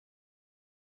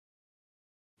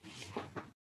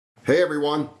Hey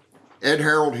everyone, Ed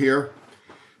Harold here.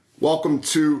 Welcome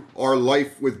to our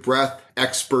Life with Breath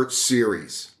Expert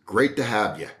Series. Great to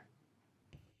have you.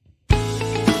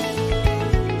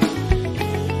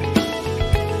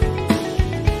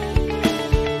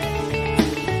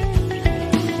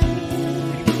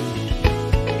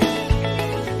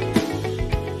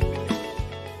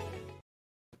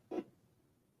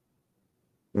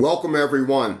 Welcome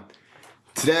everyone.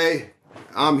 Today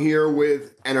I'm here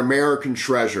with an American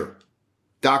treasure,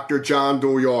 Dr. John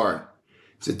Douillard.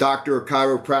 He's a doctor of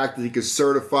chiropractic, a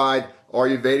certified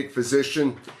Ayurvedic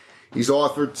physician. He's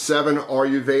authored 7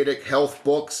 Ayurvedic health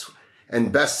books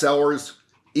and bestsellers,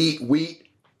 Eat Wheat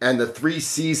and the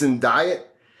 3-Season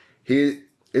Diet. He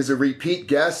is a repeat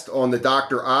guest on the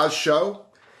Dr. Oz Show.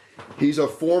 He's a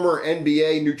former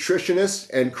NBA nutritionist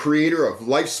and creator of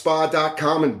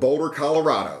LifeSpa.com in Boulder,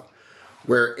 Colorado,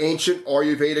 where ancient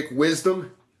Ayurvedic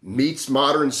wisdom meets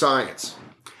modern science.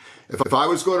 If I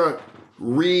was going to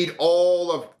read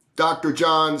all of Dr.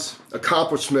 John's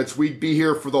accomplishments, we'd be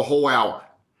here for the whole hour.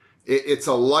 It's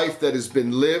a life that has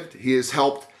been lived. He has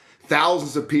helped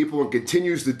thousands of people and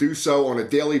continues to do so on a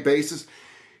daily basis.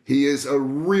 He is a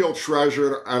real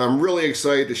treasure, and I'm really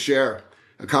excited to share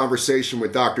a conversation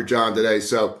with Dr. John today.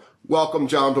 So welcome,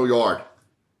 John Douillard.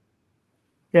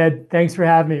 Ed, thanks for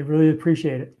having me. Really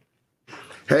appreciate it.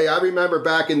 Hey, I remember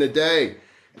back in the day,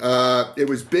 it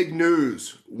was big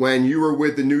news when you were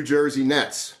with the New Jersey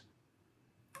Nets.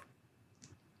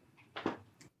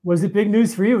 Was it big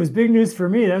news for you? It was big news for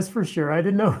me, that's for sure. I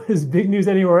didn't know it was big news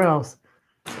anywhere else.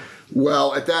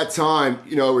 Well, at that time,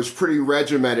 it was pretty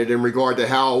regimented in regard to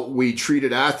how we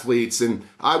treated athletes. And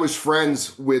I was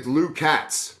friends with Lou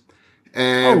Katz.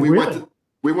 And we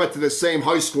went to the same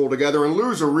high school together. And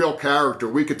Lou's a real character.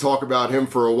 We could talk about him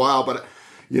for a while. But,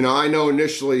 I know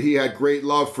initially he had great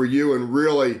love for you and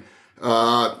really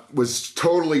was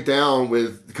totally down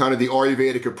with kind of the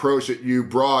Ayurvedic approach that you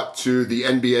brought to the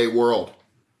NBA world.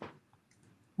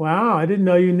 Wow, I didn't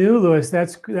know you knew Louis.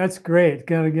 That's great.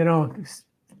 Kind of,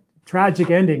 tragic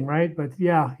ending, right? But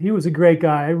yeah, he was a great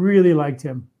guy. I really liked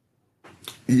him.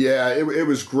 Yeah, it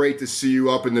was great to see you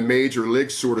up in the major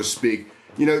leagues, so to speak.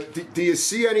 Do you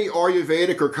see any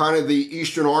Ayurvedic or kind of the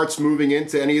Eastern arts moving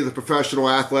into any of the professional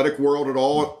athletic world at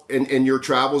all in your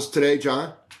travels today,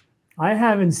 John? I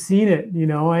haven't seen it.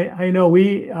 I know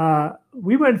we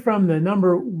went from the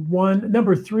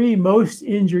number 3 most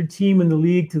injured team in the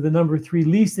league to the number 3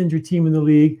 least injured team in the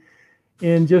league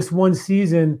in just one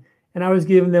season. And I was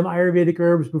giving them Ayurvedic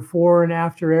herbs before and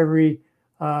after every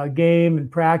game and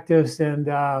practice. And,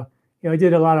 I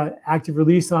did a lot of active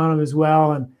release on them as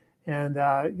well. And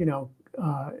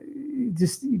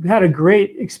just had a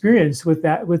great experience with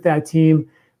that team.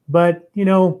 But,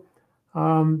 the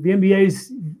NBA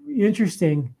is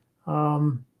interesting.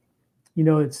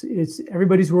 It's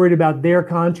everybody's worried about their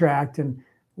contract and,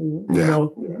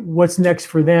 what's next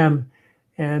for them.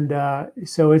 And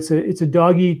so it's a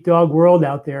dog eat dog world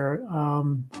out there.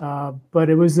 But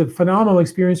it was a phenomenal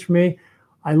experience for me.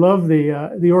 I love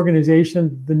the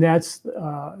organization, the Nets,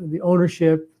 the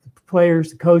ownership, the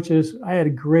players, the coaches. I had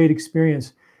a great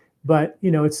experience. But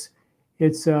it's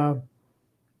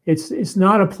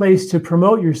not a place to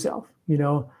promote yourself.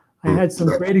 I had some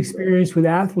great experience with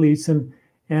athletes and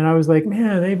I was like,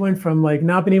 man, they went from like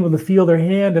not being able to feel their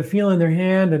hand to feeling their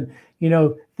hand and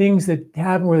things that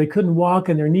happened where they couldn't walk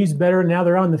and their knees better. Now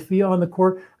they're on the field, on the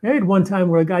court. I had one time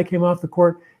where a guy came off the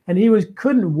court and he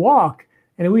couldn't walk.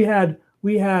 And we had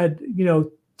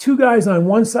 2 guys on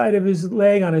one side of his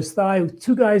leg, on his thigh,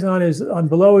 2 guys on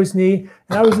below his knee.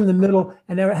 And I was in the middle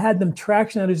and I had them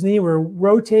traction on his knee. We're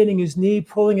rotating his knee,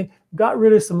 pulling it, got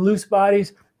rid of some loose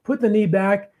bodies, put the knee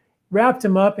back, wrapped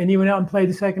him up, and he went out and played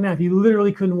the second half. He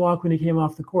literally couldn't walk when he came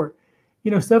off the court,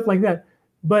 stuff like that.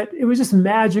 But it was just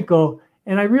magical.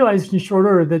 And I realized in short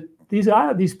order that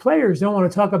these players don't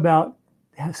want to talk about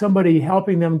somebody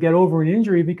helping them get over an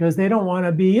injury because they don't want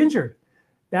to be injured.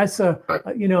 That's a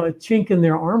chink in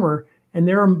their armor, and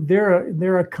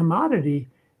they're a commodity.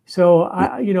 So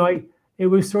it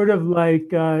was sort of like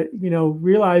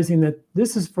realizing that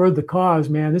this is for the cause,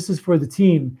 man. This is for the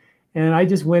team. And I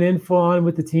just went in full on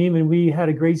with the team, and we had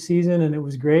a great season, and it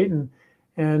was great.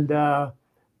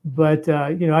 But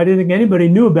I didn't think anybody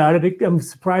knew about it. I'm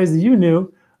surprised that you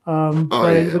knew.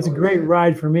 It was a great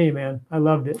ride for me, man. I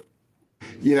loved it.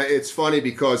 It's funny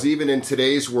because even in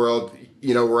today's world,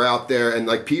 we're out there and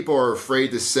like people are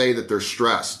afraid to say that they're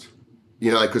stressed,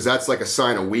 because that's like a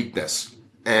sign of weakness.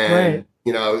 And,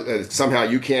 somehow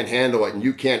you can't handle it and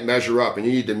you can't measure up and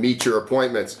you need to meet your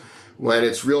appointments when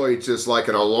it's really just like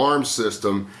an alarm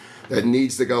system that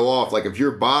needs to go off. Like if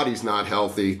your body's not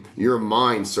healthy, your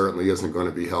mind certainly isn't going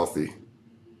to be healthy.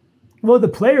 Well, the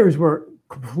players were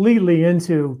completely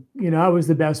into, I was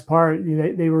the best part.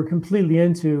 They were completely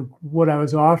into what I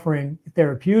was offering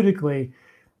therapeutically,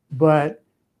 but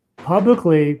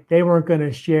publicly they weren't going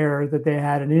to share that they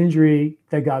had an injury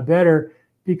that got better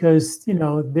because,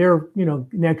 they're,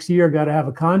 next year got to have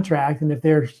a contract. And if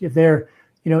they're,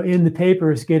 in the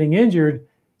papers getting injured,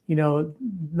 no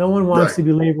one wants to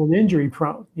be labeled injury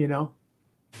prone,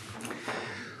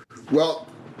 Well,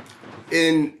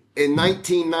 in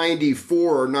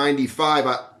 1994 or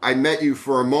 95, I met you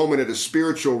for a moment at a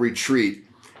spiritual retreat.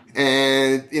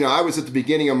 And, I was at the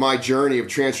beginning of my journey of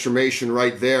transformation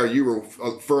right there. You were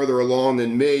further along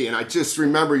than me. And I just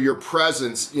remember your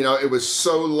presence. It was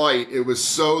so light. It was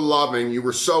so loving. You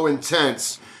were so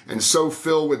intense and so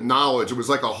filled with knowledge. It was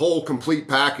like a whole complete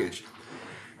package.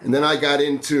 And then I got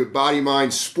into body,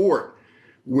 mind, sport,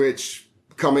 which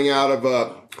coming out of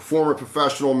a former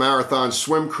professional marathon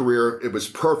swim career, it was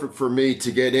perfect for me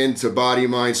to get into body,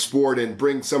 mind, sport and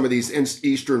bring some of these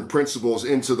Eastern principles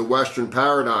into the Western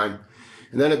paradigm.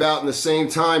 And then about in the same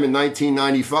time in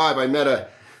 1995, I met a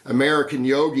American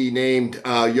yogi named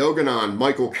Yoganand,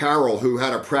 Michael Carroll, who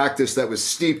had a practice that was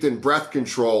steeped in breath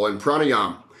control and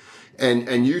pranayama.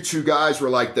 And you two guys were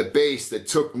like the base that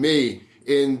took me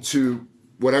into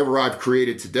whatever I've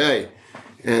created today.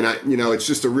 And it's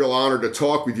just a real honor to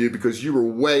talk with you because you were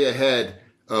way ahead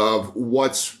of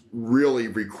what's really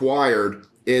required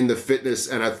in the fitness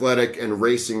and athletic and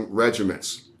racing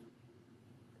regiments.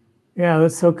 Yeah,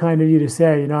 that's so kind of you to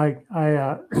say.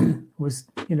 I was,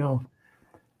 I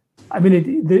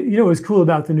mean, what was cool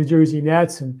about the New Jersey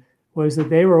Nets and was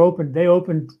that they were open. They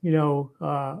opened,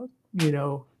 Calipari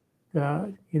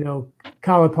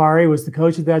was the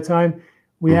coach at that time.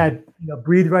 We had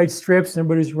breathe right strips.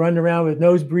 Everybody's running around with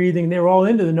nose breathing. They were all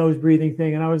into the nose breathing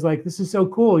thing. And I was like, this is so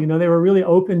cool. They were really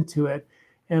open to it.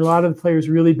 And a lot of the players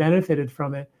really benefited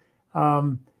from it.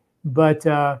 But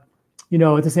at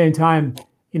the same time,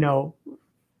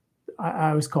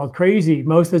 I was called crazy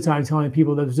most of the time telling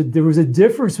people that there was a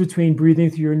difference between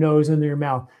breathing through your nose and your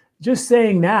mouth. Just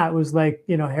saying that was like,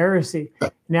 heresy.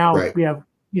 Now we have,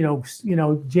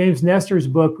 James Nestor's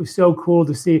book was so cool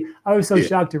to see. I was so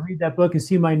shocked to read that book and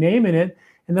see my name in it.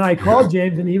 And then I called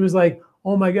James and he was like,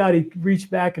 oh my God, he reached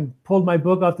back and pulled my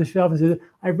book off the shelf and said,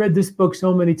 I've read this book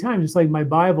so many times. It's like my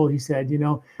Bible, he said,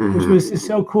 which was just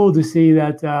so cool to see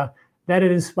that that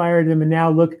had inspired him. And now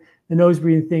look, the nose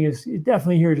breathing thing is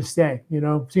definitely here to stay,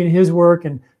 seeing his work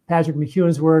and Patrick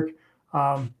McEwen's work.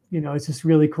 It's just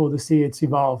really cool to see it's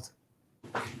evolved.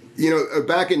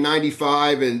 Back in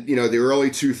 95 and, the early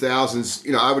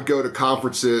 2000s, I would go to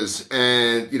conferences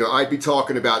and, I'd be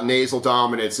talking about nasal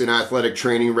dominance in athletic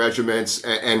training regiments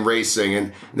and racing.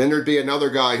 And then there'd be another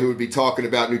guy who would be talking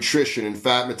about nutrition and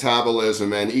fat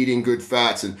metabolism and eating good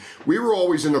fats. And we were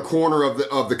always in the corner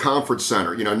of the conference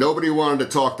center. Nobody wanted to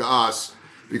talk to us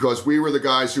because we were the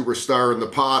guys who were stirring the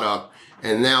pot up.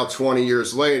 And now 20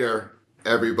 years later,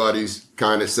 everybody's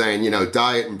kind of saying,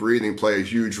 diet and breathing play a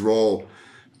huge role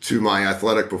to my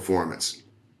athletic performance.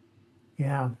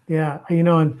 Yeah.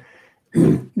 And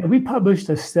we published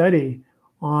a study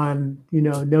on,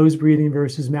 nose breathing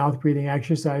versus mouth breathing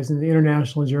exercise in the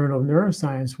International Journal of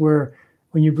Neuroscience, where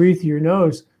when you breathe through your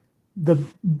nose, the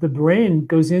brain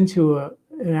goes into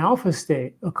an alpha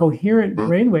state, a coherent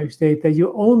brainwave state that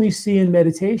you only see in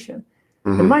meditation.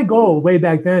 And my goal way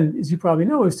back then, as you probably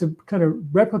know, is to kind of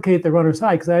replicate the runner's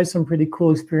high, because I had some pretty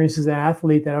cool experiences as an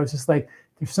athlete that I was just like,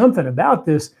 there's something about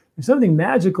this. There's something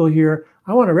magical here.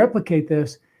 I want to replicate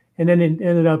this. And then it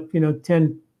ended up,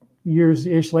 10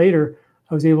 years-ish later,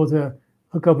 I was able to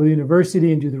hook up with the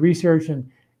university and do the research. And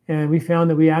we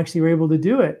found that we actually were able to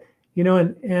do it,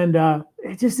 and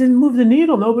it just didn't move the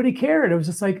needle. Nobody cared. It was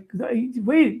just like,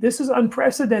 wait, this is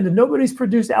unprecedented. Nobody's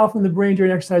produced alpha in the brain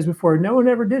during exercise before. No one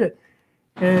ever did it.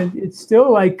 And it's still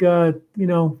like,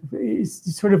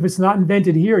 it's sort of, it's not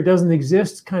invented here. It doesn't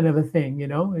exist kind of a thing,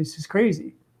 it's just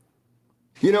crazy.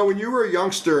 When you were a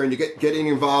youngster and you getting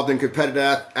involved in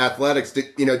competitive athletics, did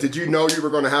you know you were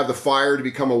going to have the fire to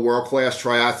become a world-class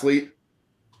triathlete?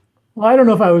 Well, I don't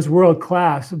know if I was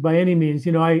world-class by any means.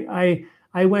 I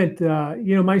went,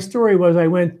 my story was I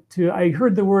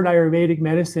heard the word Ayurvedic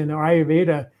medicine or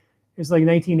Ayurveda. It's like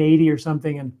 1980 or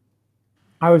something. And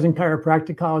I was in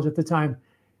chiropractic college at the time.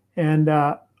 And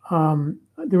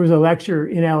there was a lecture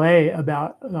in LA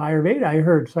about Ayurveda I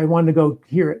heard. So I wanted to go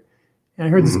hear it. And I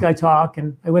heard this guy talk,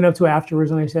 and I went up to him afterwards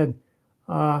and I said,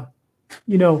 I'm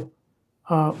doing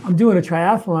a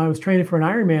triathlon. I was training for an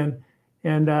Ironman.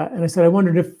 And I said, I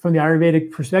wondered if from the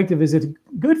Ayurvedic perspective, is it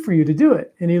good for you to do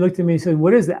it? And he looked at me and said,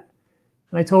 what is that?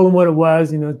 And I told him what it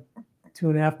was,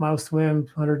 2.5 mile swim,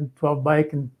 112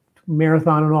 bike and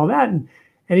marathon and all that. And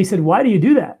he said, "Why do you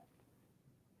do that?"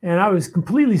 And I was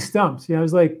completely stumped. I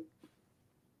was like,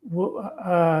 well,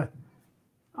 I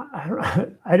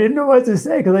didn't know what to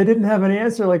say because I didn't have an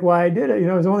answer like why I did it.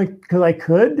 It was only because I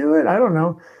could do it. I don't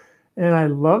know. And I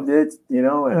loved it, but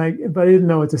I didn't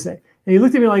know what to say. And he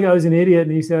looked at me like I was an idiot.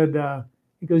 And he said,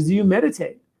 he goes, "Do you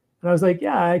meditate?" And I was like,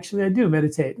 "Yeah, actually I do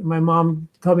meditate." And my mom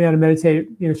taught me how to meditate.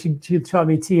 She taught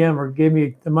me TM or gave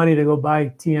me the money to go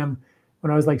buy TM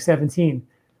when I was like 17.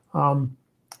 So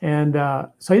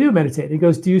I do meditate. He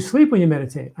goes, "Do you sleep when you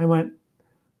meditate?" I went,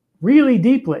 "Really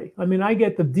deeply. I mean, I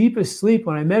get the deepest sleep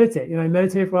when I meditate. I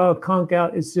meditate for a while, conk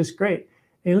out. It's just great."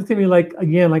 And he looked at me like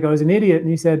I was an idiot. And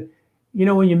he said,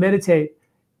 "When you meditate,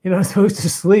 you're not supposed to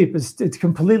sleep. It's a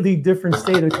completely different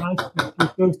state of consciousness. You're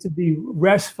supposed to be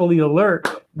restfully alert,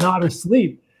 not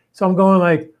asleep." So I'm going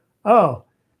like, "Oh."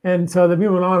 And so the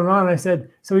meeting went on and on. I said,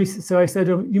 I said,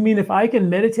 "You mean if I can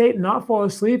meditate and not fall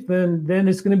asleep, then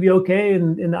it's going to be okay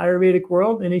in the Ayurvedic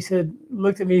world?" And he said,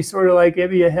 looked at me sort of like, gave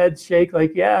me a head shake,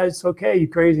 like, "Yeah, it's okay, you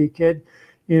crazy kid,"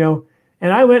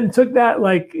 And I went and took that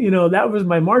that was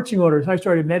my marching orders. I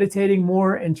started meditating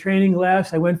more and training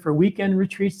less. I went for weekend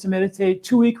retreats to meditate,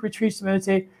 2-week retreats to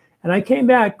meditate. And I came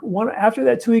back after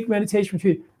that 2-week meditation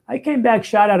retreat, I came back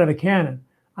shot out of a cannon.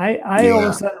 I all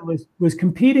of a sudden was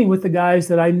competing with the guys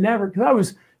that I never, because I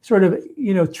was sort of,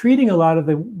 treating a lot of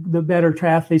the better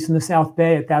triathletes in the South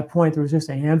Bay at that point. There was just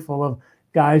a handful of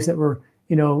guys that were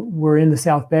in the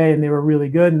South Bay and they were really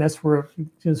good. And that's where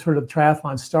sort of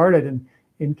triathlon started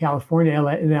in California,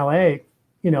 in LA,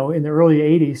 in the early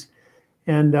 80s.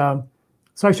 And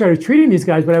so I started treating these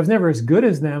guys, but I was never as good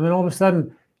as them. And all of a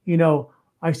sudden,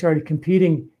 I started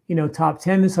competing, top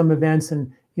 10 in some events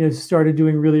and, started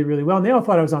doing really, really well. And they all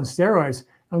thought I was on steroids.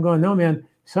 I'm going, "No, man,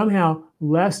 somehow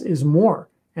less is more."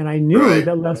 And I knew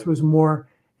that less was more.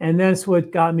 And that's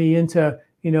what got me into,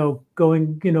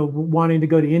 going, wanting to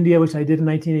go to India, which I did in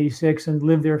 1986 and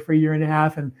lived there for a year and a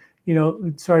half and,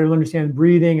 started to understand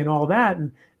breathing and all that.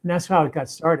 And that's how it got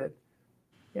started.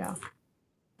 Yeah.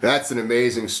 That's an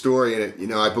amazing story.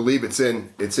 And I believe it's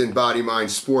in Body Mind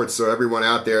Sports. So everyone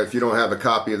out there, if you don't have a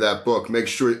copy of that book, make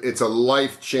sure it's a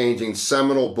life-changing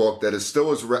seminal book that is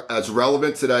still as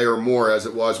relevant today or more as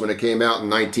it was when it came out in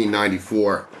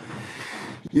 1994.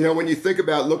 When you think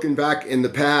about looking back in the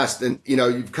past and,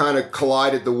 you've kind of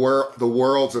collided the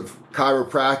worlds of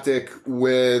chiropractic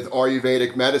with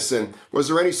Ayurvedic medicine, was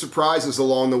there any surprises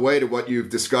along the way to what you've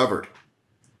discovered?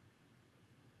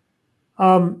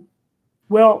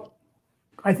 Well,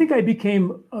 I think I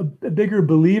became a bigger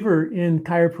believer in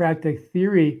chiropractic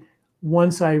theory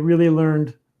once I really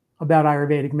learned about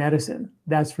Ayurvedic medicine,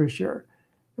 that's for sure.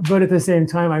 But at the same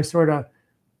time, I sort of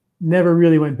never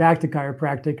really went back to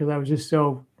chiropractic because I was just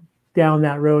so down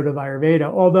that road of Ayurveda.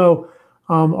 Although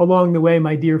along the way,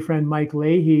 my dear friend Mike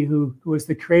Leahy, who was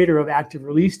the creator of active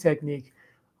release technique,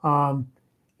 he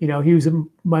was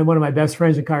one of my best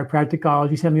friends in chiropractic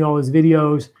college. He sent me all his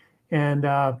videos. And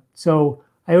so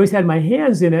I always had my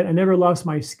hands in it. I never lost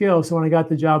my skill. So when I got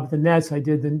the job at the Nets, I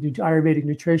did the Ayurvedic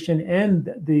nutrition and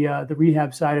the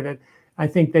rehab side of it. I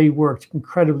think they worked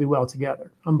incredibly well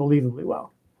together, unbelievably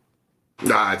well.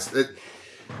 The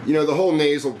whole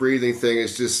nasal breathing thing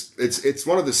is just, it's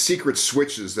one of the secret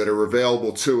switches that are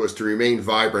available to us to remain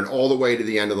vibrant all the way to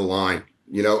the end of the line,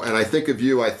 and I think of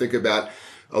you, I think about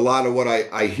a lot of what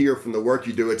I hear from the work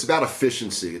you do. It's about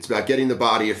efficiency. It's about getting the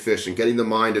body efficient, getting the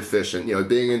mind efficient,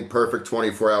 being in perfect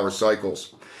 24-hour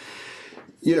cycles.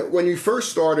 When you first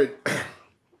started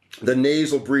the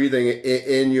nasal breathing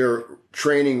in your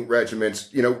training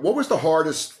regimens, what was the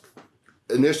hardest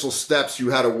initial steps you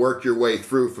had to work your way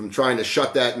through from trying to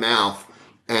shut that mouth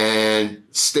and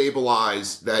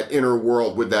stabilize that inner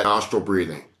world with that nostril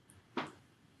breathing?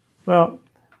 Well,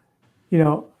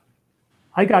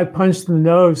 I got punched in the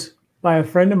nose by a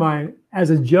friend of mine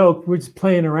as a joke. We're just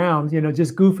playing around,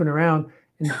 just goofing around,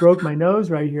 and broke my nose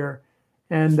right here.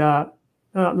 And not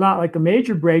like a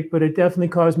major break, but it definitely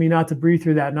caused me not to breathe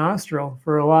through that nostril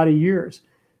for a lot of years.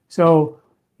 So,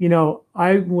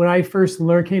 when I first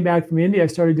came back from India, I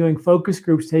started doing focus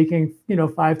groups, taking,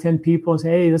 5, 10 people and say,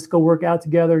 "Hey, let's go work out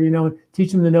together,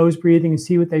 teach them the nose breathing and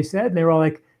see what they said." And they were all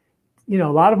like, a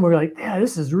lot of them were like, "Yeah,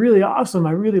 this is really awesome.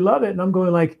 I really love it." And I'm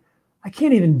going like, I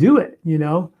can't even do it,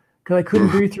 because I couldn't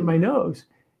breathe through my nose.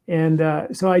 And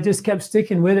so I just kept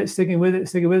sticking with it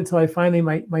until I finally,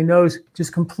 my nose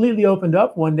just completely opened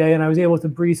up one day and I was able to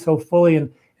breathe so fully.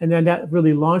 And then that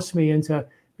really launched me into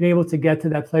being able to get to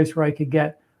that place where I could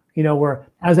get, where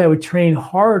as I would train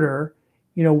harder,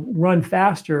 run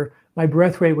faster, my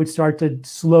breath rate would start to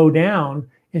slow down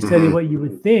instead of what you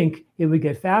would think it would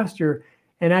get faster.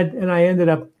 And I ended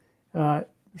up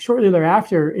shortly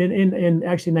thereafter in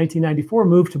actually 1994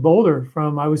 moved to Boulder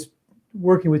I was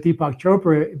working with Deepak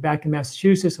Chopra back in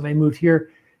Massachusetts, and I moved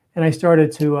here and I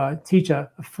started to teach a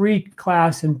free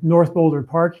class in North Boulder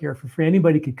Park here for free.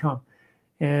 Anybody could come.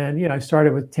 And, I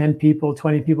started with 10 people,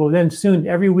 20 people. Then soon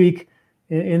every week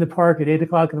in the park at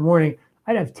 8:00 in the morning,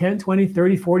 I'd have 10, 20,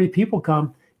 30, 40 people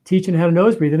come teaching how to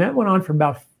nose breathe. And that went on for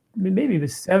about maybe it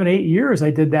was 7, 8 years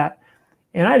I did that.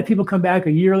 And I had people come back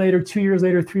a year later, 2 years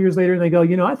later, 3 years later, and they go,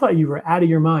 I thought you were out of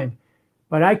your mind.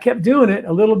 But I kept doing it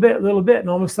a little bit, and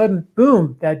all of a sudden,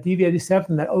 boom, that deviated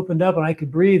septum that opened up and I could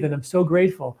breathe, and I'm so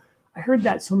grateful. I heard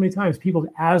that so many times. People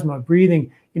with asthma, breathing,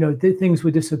 things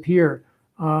would disappear.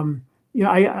 One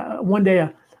day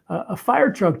a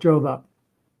fire truck drove up,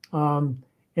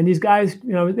 and these guys,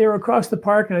 they were across the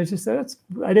park, and I just said,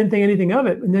 I didn't think anything of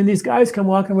it. And then these guys come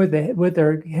walking with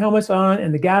their helmets on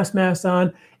and the gas masks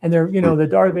on, and they're, the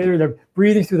Darth Vader, they're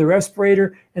breathing through the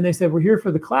respirator, and they said, we're here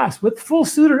for the class with full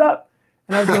suited up.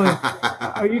 And I was going,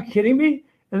 are you kidding me?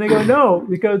 And they go, no,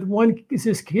 because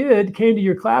this kid came to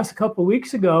your class a couple of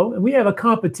weeks ago, and we have a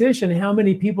competition,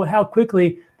 how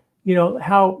quickly,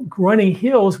 how running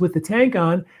hills with the tank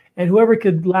on, and whoever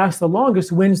could last the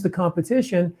longest wins the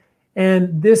competition.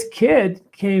 And this kid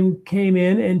came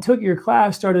in and took your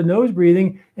class, started nose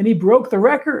breathing, and he broke the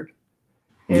record.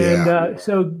 And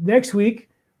so next week,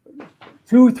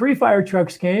 2, 3 fire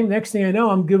trucks came. Next thing I know,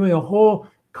 I'm giving a whole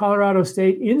Colorado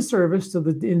State in service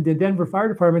in the Denver Fire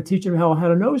Department, teaching them how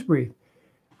to nose breathe,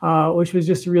 which was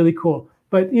just really cool.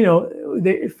 But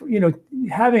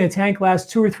having a tank last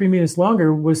 2 or 3 minutes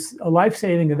longer was a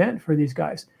life-saving event for these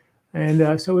guys,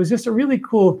 and so it was just a really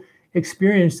cool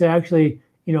experience to actually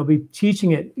be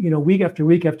teaching it week after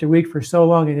week after week for so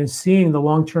long, and then seeing the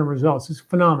long-term results. It's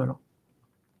phenomenal.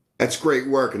 That's great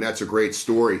work, and that's a great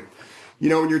story.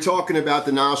 When you're talking about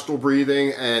the nostril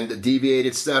breathing and the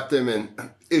deviated septum and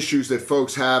issues that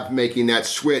folks have making that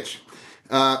switch,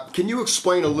 can you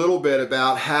explain a little bit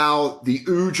about how the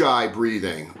Ujjayi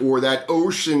breathing, or that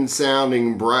ocean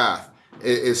sounding breath,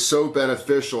 is so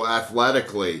beneficial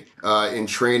athletically in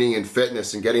training and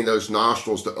fitness and getting those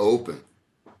nostrils to open?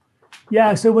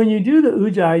 Yeah, so when you do the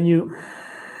Ujjayi and you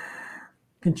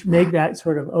can make that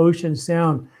sort of ocean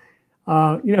sound,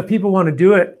 if people want to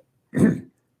do it,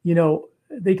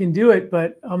 they can do it,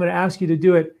 but I'm going to ask you to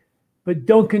do it, but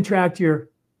don't contract your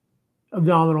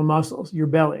abdominal muscles, your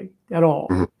belly at all.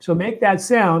 Mm-hmm. So make that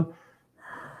sound,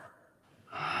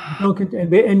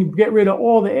 and get rid of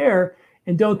all the air,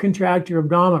 and don't contract your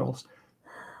abdominals.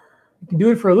 You can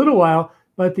do it for a little while,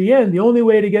 but at the end, the only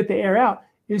way to get the air out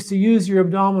is to use your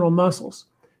abdominal muscles.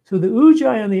 So the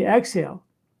Ujjayi on the exhale,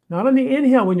 not on the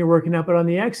inhale when you're working out, but on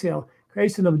the exhale,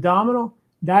 creates an abdominal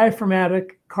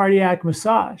diaphragmatic cardiac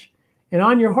massage. And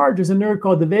on your heart, there's a nerve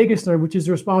called the vagus nerve, which is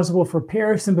responsible for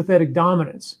parasympathetic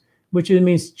dominance, which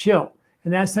means chill.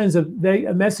 And that sends a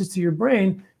message to your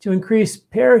brain to increase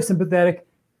parasympathetic,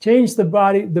 change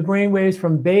the brain waves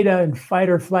from beta and fight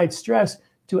or flight stress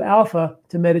to alpha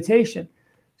to meditation.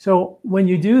 So when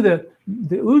you do the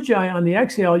Ujjayi on the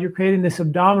exhale, you're creating this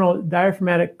abdominal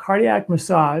diaphragmatic cardiac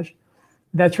massage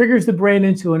that triggers the brain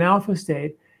into an alpha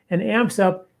state and amps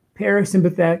up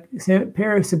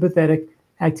parasympathetic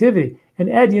activity. And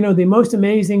Ed, the most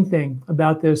amazing thing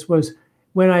about this was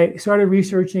when I started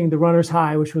researching the runner's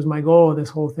high, which was my goal of this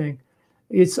whole thing.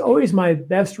 It's always my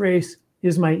best race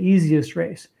is my easiest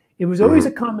race. It was always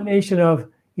a combination of,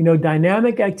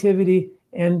 dynamic activity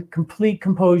and complete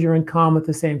composure and calm at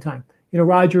the same time.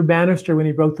 Roger Bannister, when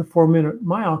he broke the 4-minute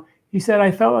mile, he said,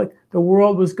 I felt like the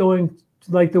world was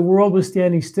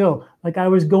standing still, like I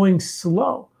was going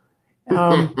slow.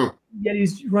 Yet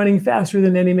he's running faster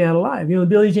than any man alive.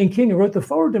 Billie Jean King, who wrote the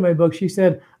foreword to my book, she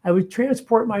said, I would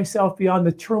transport myself beyond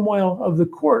the turmoil of the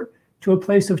court to a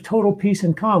place of total peace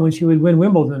and calm when she would win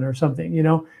Wimbledon or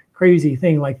something, crazy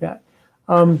thing like that.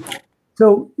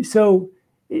 So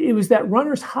it was that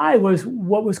runner's high was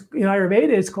what was, in Ayurveda,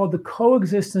 it's called the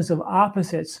coexistence of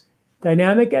opposites,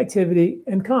 dynamic activity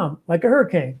and calm, like a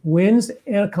hurricane, winds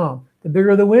and a calm. The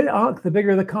bigger the wind, the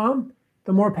bigger the calm,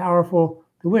 the more powerful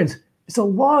the winds. It's a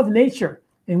law of nature,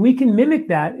 and we can mimic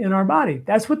that in our body.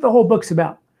 That's what the whole book's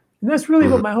about. And that's really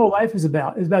what my whole life is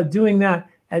about doing that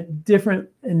at different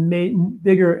and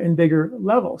bigger and bigger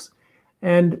levels.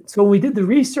 And so when we did the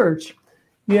research,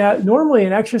 normally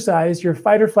in exercise, your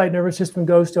fight or flight nervous system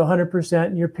goes to 100%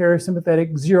 and your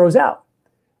parasympathetic zeroes out.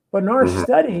 But in our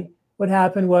study, what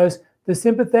happened was the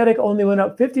sympathetic only went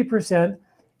up 50%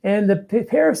 and the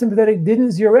parasympathetic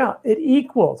didn't zero out. It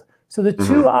equaled. So the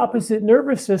two opposite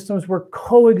nervous systems were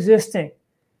coexisting.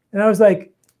 And I was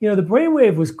like, the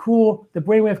brainwave was cool. The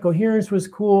brainwave coherence was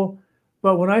cool.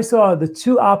 But when I saw the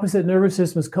two opposite nervous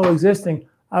systems coexisting,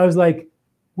 I was like,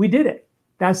 we did it.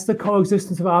 That's the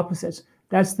coexistence of opposites.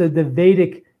 That's the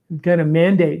Vedic kind of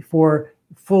mandate for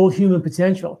full human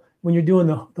potential when you're doing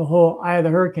the whole eye of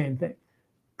the hurricane thing.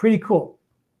 Pretty cool.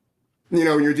 When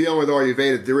you're dealing with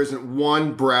Ayurveda, there isn't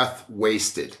one breath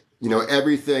wasted.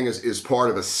 Everything is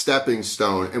part of a stepping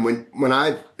stone. And when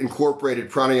I've incorporated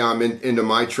pranayama into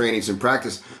my trainings and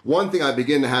practice, one thing I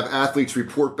begin to have athletes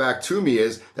report back to me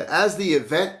is that as the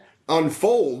event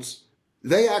unfolds,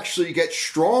 they actually get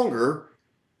stronger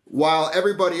while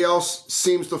everybody else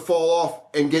seems to fall off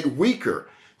and get weaker.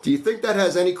 Do you think that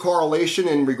has any correlation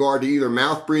in regard to either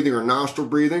mouth breathing or nostril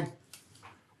breathing?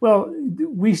 Well,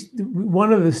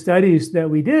 one of the studies that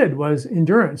we did was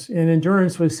endurance, and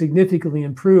endurance was significantly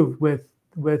improved with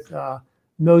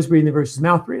nose breathing versus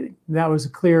mouth breathing. And that was a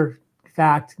clear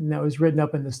fact, and that was written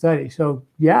up in the study. So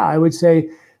yeah, I would say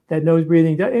that nose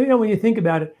breathing. When you think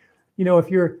about it,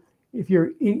 if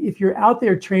you're out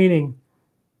there training,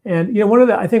 and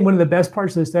I think one of the best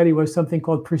parts of the study was something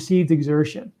called perceived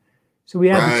exertion. So we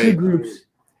had the two groups.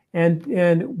 And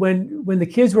when the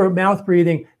kids were mouth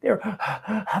breathing, they were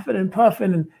huffing and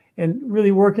puffing and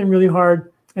really working really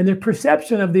hard. And their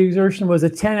perception of the exertion was a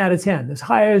 10 out of 10, as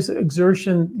high as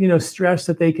exertion, stress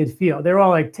that they could feel. They were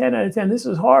all like 10 out of 10, this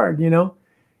is hard, And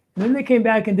then they came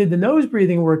back and did the nose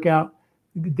breathing workout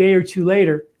a day or two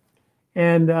later.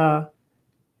 And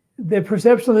the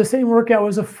perception of the same workout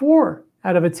was a 4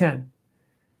 out of a 10.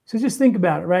 So just think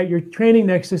about it, right? You're training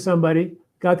next to somebody,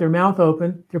 got their mouth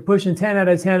open, they're pushing 10 out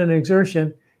of 10 in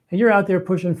exertion, and you're out there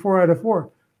pushing 4 out of 10.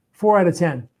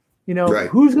 Right.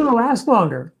 Who's going to last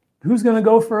longer? Who's going to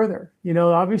go further?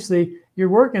 Obviously you're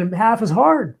working half as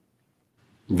hard.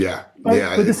 Yeah.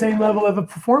 With the same level of a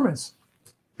performance.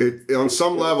 On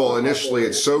some level, initially,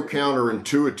 it's so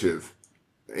counterintuitive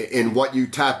in what you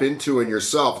tap into in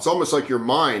yourself. It's almost like your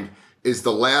mind is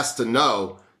the last to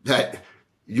know that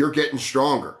you're getting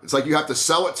stronger. It's like you have to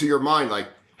sell it to your mind like,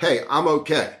 hey, I'm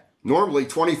okay. Normally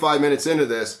 25 minutes into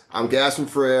this, I'm gasping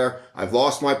for air. I've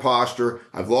lost my posture.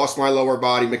 I've lost my lower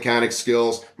body mechanics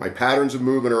skills. My patterns of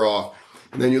movement are off.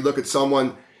 And then you look at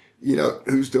someone,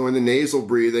 who's doing the nasal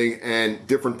breathing and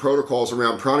different protocols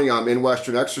around pranayama in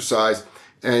Western exercise.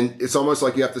 And it's almost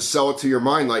like you have to sell it to your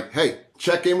mind like, hey,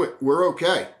 check in with, we're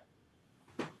okay.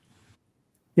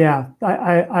 Yeah,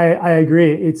 I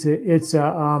agree.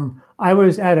 I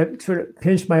was at a sort of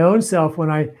pinch my own self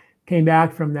when I came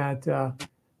back from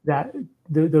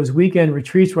those weekend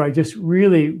retreats where I just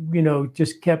really,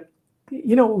 just kept,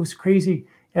 what was crazy,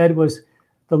 Ed, was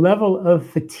the level of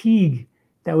fatigue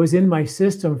that was in my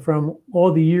system from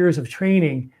all the years of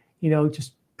training,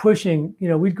 just pushing,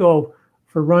 we'd go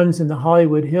for runs in the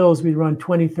Hollywood Hills. We'd run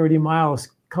 20, 30 miles a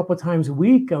couple of times a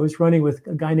week. I was running with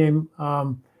a guy named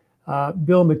Bill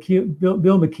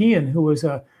McKeon, who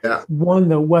won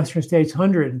the Western States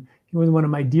 100. He was one of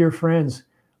my dear friends,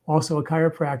 also a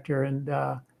chiropractor. And,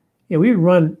 we would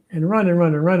run and run.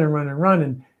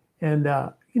 And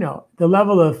the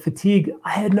level of fatigue,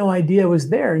 I had no idea was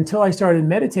there until I started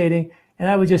meditating, and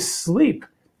I would just sleep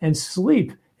and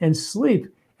sleep and sleep.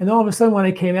 And all of a sudden, when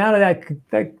I came out of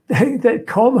that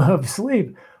coma of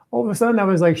sleep, all of a sudden I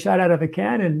was like shot out of a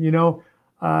cannon,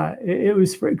 It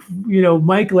was,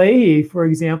 Mike Leahy, for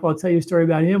example. I'll tell you a story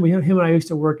about him. Him and I used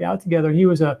to work out together. He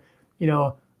was a kind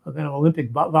of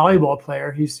Olympic volleyball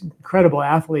player. He's an incredible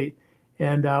athlete.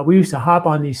 And we used to hop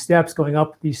on these steps, going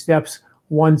up these steps,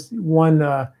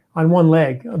 on one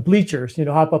leg, bleachers,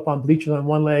 hop up on bleachers on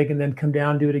one leg and then come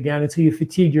down, do it again until you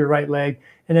fatigue your right leg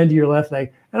and then do your left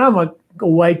leg. And I'm a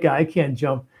white guy, I can't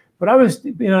jump. But I was,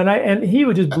 and he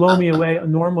would just blow me away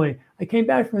normally. I came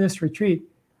back from this retreat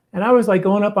and I was like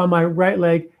going up on my right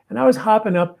leg and I was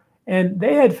hopping up and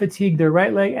they had fatigued their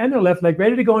right leg and their left leg,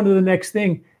 ready to go into the next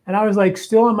thing. And I was like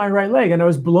still on my right leg and I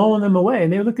was blowing them away.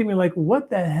 And they looked at me like, what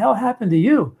the hell happened to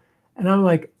you? And I'm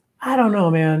like, I don't know,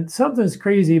 man, something's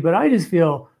crazy, but I just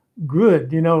feel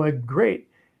good, like great.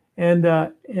 And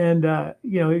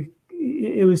it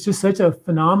was just such a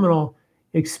phenomenal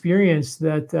experience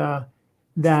that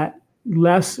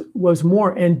less was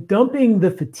more, and dumping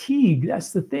the fatigue.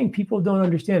 That's the thing people don't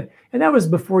understand. And that was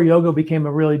before yoga became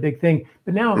a really big thing.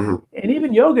 But now, and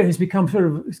even yoga has become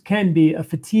can be a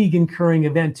fatigue incurring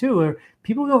event too, where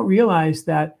people don't realize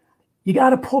that you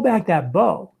got to pull back that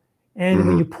bow. And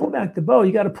when you pull back the bow,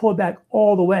 you got to pull it back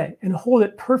all the way and hold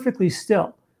it perfectly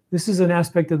still. This is an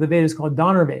aspect of the Vedas called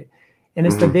Dhanurveda. And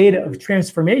it's the Veda of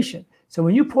transformation. So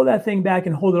when you pull that thing back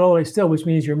and hold it all the way still, which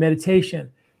means your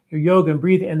meditation, your yoga and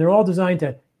breathing, and they're all designed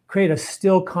to create a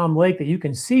still, calm lake that you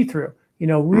can see through,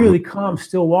 really calm,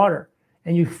 still water.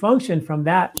 and you function from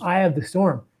that eye of the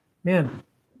storm, man,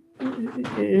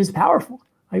 it is powerful.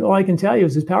 All I can tell you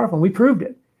is it's powerful. And we proved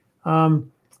it.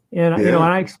 And you know,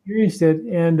 and I experienced it,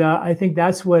 and I think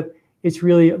that's what it's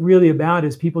really about.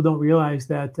 Is people don't realize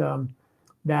that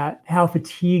that how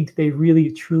fatigued they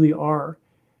really truly are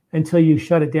until you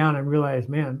shut it down and realize,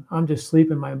 man, I'm just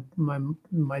sleeping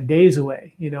my days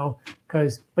away, you know,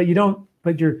 but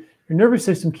your nervous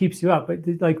system keeps you up. But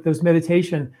like those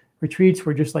meditation retreats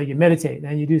where just like you meditate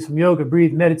and you do some yoga,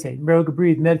 breathe, meditate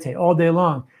all day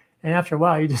long. And after a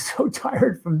while, you're just so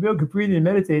tired from yoga, breathing, and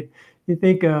meditate. You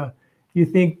think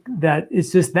that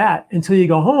it's just that until you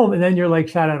go home, and then you're like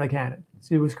shot out of a cannon.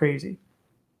 So it was crazy.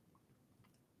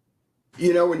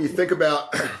 You know, when you think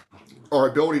about our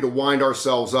ability to wind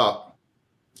ourselves up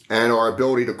and our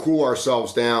ability to cool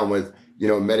ourselves down with, you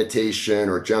know, meditation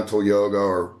or gentle yoga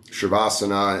or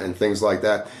shavasana and things like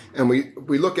that. And we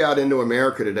look out into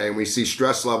America today and we see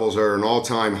stress levels are at an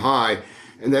all-time high.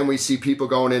 And then we see people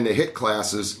going into HIIT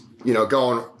classes, you know,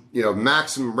 going, you know,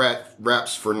 maximum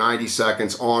reps for 90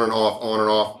 seconds on and off, on and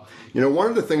off. You know, one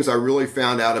of the things I really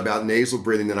found out about nasal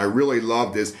breathing that I really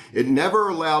loved is it never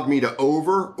allowed me to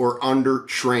over or under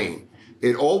train.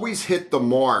 It always hit the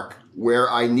mark where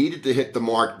I needed to hit the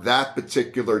mark that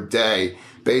particular day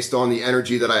based on the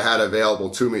energy that I had available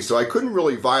to me. So I couldn't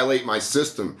really violate my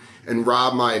system and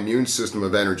rob my immune system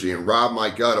of energy and rob my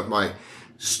gut of my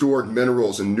stored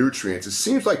minerals and nutrients. It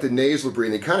seems like the nasal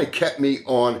breathing kind of kept me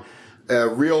on a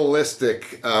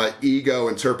realistic ego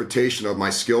interpretation of my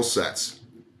skill sets.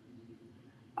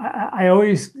 I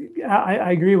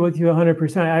agree with you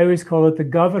 100%. I always call it the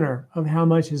governor of how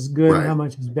much is good and how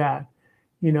much is bad,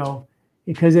 you know,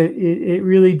 because it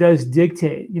really does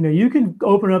dictate. You know, you can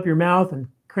open up your mouth and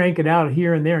crank it out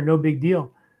here and there, no big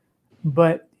deal.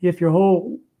 But if your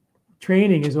whole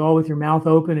training is all with your mouth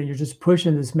open and you're just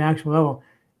pushing this maximum level,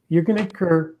 you're going to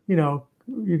incur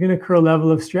a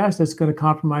level of stress that's going to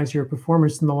compromise your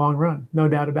performance in the long run, no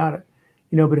doubt about it.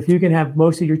 You know, but if you can have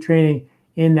most of your training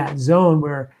in that zone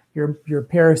where your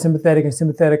parasympathetic and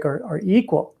sympathetic are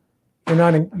equal,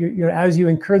 you're as you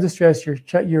incur the stress,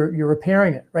 you're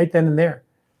repairing it right then and there.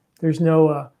 There's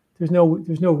no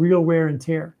real wear and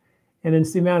tear, and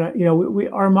it's the amount of, you know,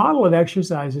 our model of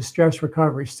exercise is stress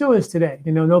recovery, still is today.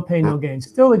 You know, no pain, no gain,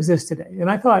 still exists today. And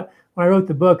I thought when I wrote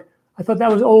the book, I thought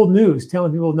that was old news.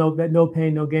 Telling people that no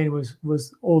pain, no gain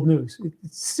was old news.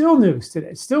 It's still news today.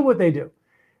 It's still what they do,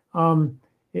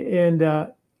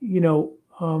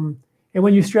 and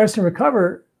when you stress and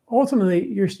recover, ultimately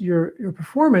your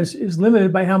performance is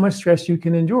limited by how much stress you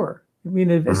can endure. I mean,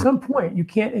 at some point you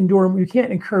can't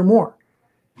incur more.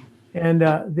 And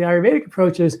the Ayurvedic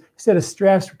approach is instead of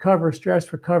stress, recover,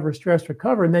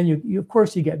 and then you of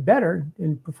course you get better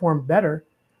and perform better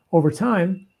over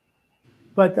time.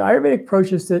 But the Ayurvedic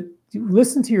approach is to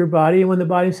listen to your body, and when the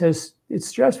body says it's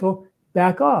stressful,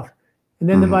 back off, and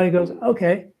then the body goes,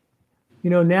 okay, you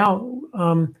know, now.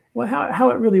 How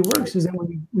it really works is that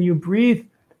when you breathe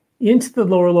into the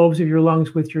lower lobes of your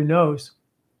lungs with your nose,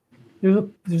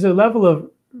 there's a level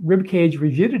of ribcage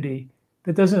rigidity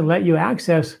that doesn't let you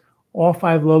access all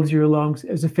 5 lobes of your lungs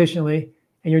as efficiently,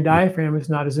 and your diaphragm is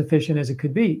not as efficient as it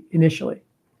could be initially.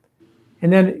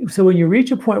 And then, so when you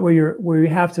reach a point where you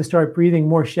have to start breathing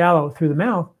more shallow through the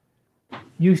mouth,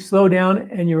 you slow down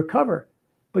and you recover.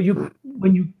 But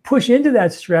when you push into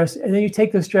that stress and then you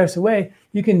take the stress away,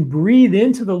 you can breathe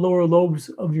into the lower lobes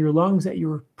of your lungs that you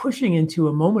were pushing into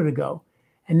a moment ago,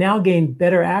 and now gain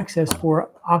better access for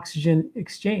oxygen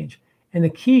exchange. And the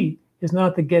key is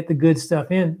not to get the good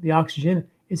stuff in, the oxygen,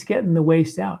 it's getting the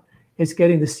waste out. It's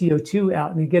getting the CO2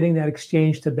 out and getting that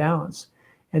exchange to balance.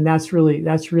 And that's really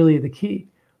the key,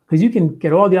 because you can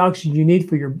get all the oxygen you need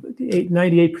for your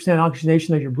 98%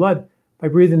 oxygenation of your blood by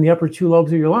breathing the upper 2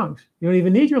 lobes of your lungs. You don't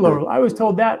even need your lower. I was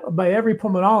told that by every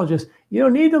pulmonologist. You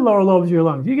don't need the lower lobes of your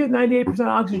lungs. You get 98%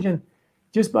 oxygen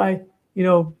just by, you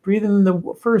know, breathing the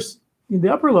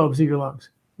upper lobes of your lungs.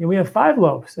 You know, we have 5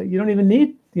 lobes that you don't even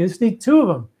need. You just need 2 of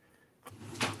them.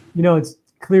 You know, it's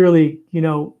clearly,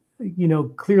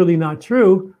 clearly not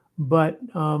true, but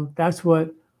that's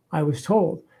what I was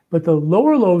told. But the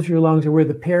lower lobes of your lungs are where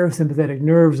the parasympathetic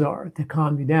nerves are to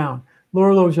calm you down.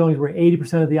 Lower lobes of your lungs where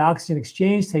 80% of the oxygen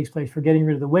exchange takes place for getting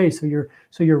rid of the waste. So your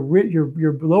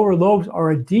lower lobes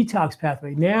are a detox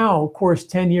pathway. Now, of course,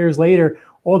 10 years later,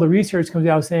 all the research comes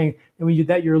out saying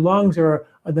that your lungs are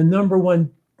the number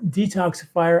one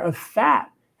detoxifier of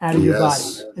fat out of your body,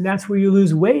 and that's where you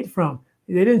lose weight from.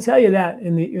 They didn't tell you that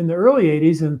in the early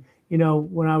 80s, and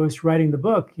when I was writing the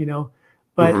book,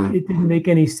 but it didn't make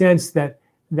any sense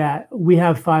that we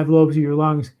have 5 lobes of your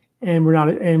lungs and we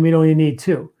don't even need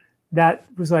 2. That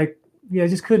was like, I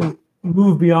just couldn't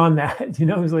move beyond that. You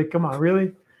know, it was like, come on,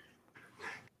 really?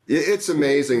 It's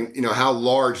amazing, how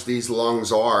large these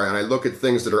lungs are. And I look at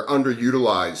things that are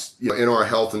underutilized, in our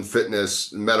health and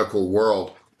fitness medical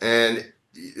world. And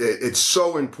it's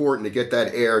so important to get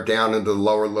that air down into the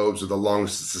lower lobes of the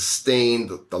lungs to sustain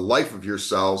the life of your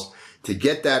cells, to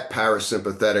get that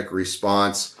parasympathetic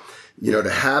response, to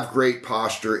have great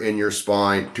posture in your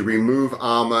spine, to remove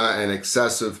AMA and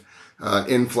excessive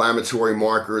inflammatory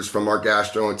markers from our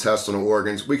gastrointestinal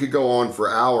organs. We could go on for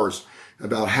hours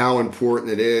about how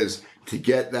important it is to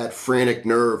get that phrenic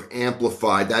nerve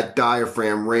amplified, that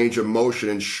diaphragm range of motion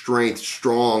and strength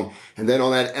strong. And then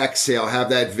on that exhale, have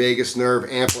that vagus nerve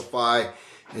amplify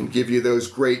and give you those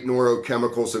great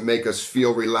neurochemicals that make us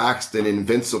feel relaxed and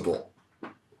invincible.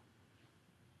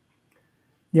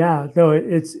 Yeah, no,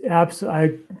 it's absolutely,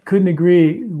 I couldn't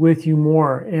agree with you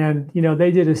more. And,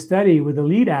 they did a study with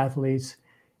elite athletes,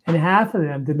 and half of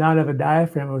them did not have a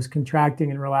diaphragm that was contracting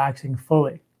and relaxing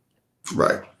fully.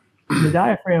 Right. The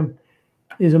diaphragm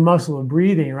is a muscle of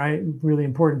breathing, right? Really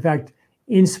important. In fact,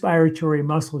 inspiratory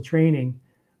muscle training,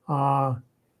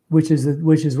 which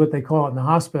is what they call it in the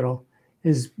hospital,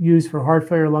 is used for heart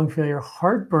failure, lung failure,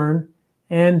 heartburn,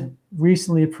 and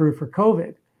recently approved for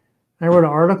COVID. I wrote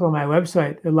an article on my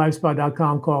website at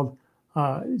livespa.com called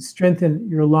Strengthen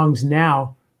Your Lungs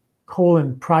Now,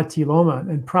 Pratiloma.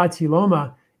 And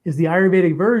pratiloma is the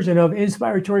Ayurvedic version of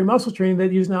inspiratory muscle training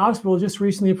that used in the hospital, just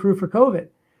recently approved for COVID.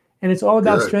 And it's all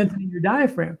about strengthening your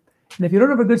diaphragm. And if you don't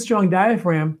have a good, strong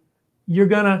diaphragm, you're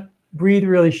going to breathe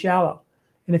really shallow.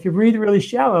 And if you breathe really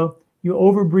shallow, you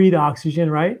overbreathe oxygen,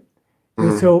 right?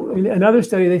 And so in another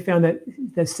study, they found that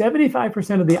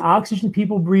 75% of the oxygen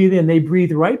people breathe in, they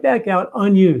breathe right back out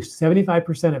unused,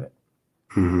 75% of it.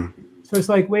 So it's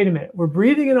like, wait a minute, we're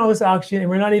breathing in all this oxygen and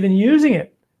we're not even using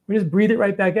it. We just breathe it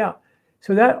right back out.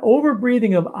 So that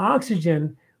overbreathing of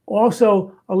oxygen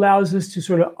also allows us to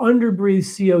sort of underbreathe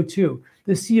CO2.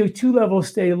 The CO2 levels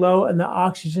stay low and the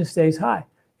oxygen stays high.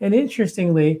 And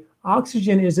interestingly,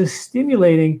 oxygen is a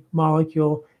stimulating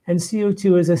molecule and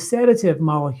CO2 is a sedative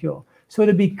molecule. So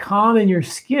to be calm in your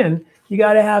skin, you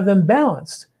got to have them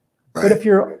balanced. Right. But if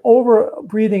you're over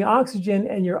breathing oxygen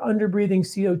and you're under breathing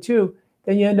CO2,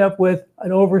 then you end up with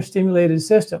an overstimulated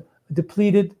system, a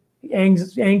depleted,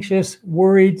 anxious,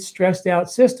 worried, stressed out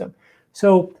system.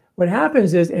 So what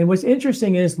happens is, and what's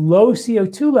interesting is low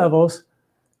CO2 levels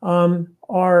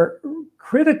are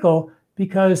critical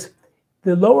because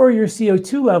the lower your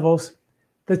CO2 levels,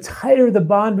 the tighter the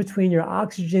bond between your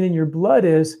oxygen and your blood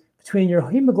is, between your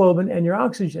hemoglobin and your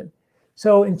oxygen.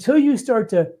 So until you start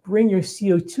to bring your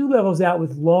CO2 levels out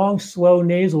with long, slow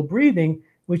nasal breathing,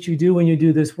 which you do when you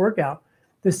do this workout,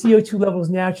 the CO2 levels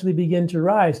naturally begin to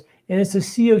rise. And it's the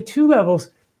CO2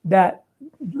 levels that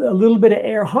a little bit of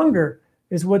air hunger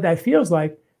is what that feels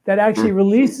like, that actually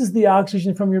releases the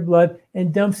oxygen from your blood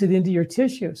and dumps it into your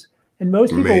tissues. And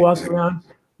most people walk around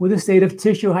with a state of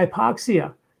tissue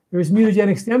hypoxia. There's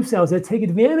mutagenic stem cells that take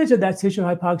advantage of that tissue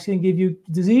hypoxia and give you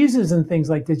diseases and things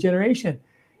like degeneration.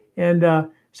 And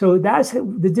so that's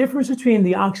the difference between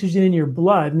the oxygen in your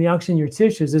blood and the oxygen in your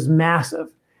tissues is massive.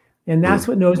 And that's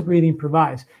what nose breathing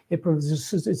provides. It's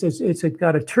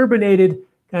got a turbinated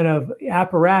kind of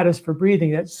apparatus for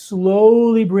breathing that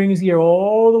slowly brings the air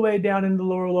all the way down into the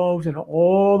lower lobes and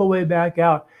all the way back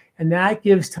out. And that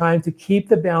gives time to keep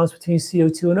the balance between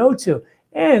CO2 and O2.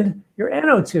 And your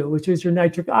NO2, which is your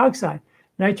nitric oxide.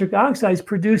 Nitric oxide is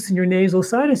produced in your nasal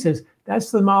sinuses.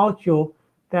 That's the molecule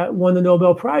that won the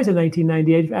Nobel Prize in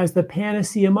 1998 as the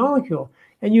panacea molecule.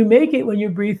 And you make it when you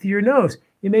breathe through your nose.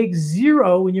 You make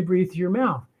zero when you breathe through your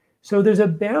mouth. So there's a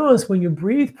balance when you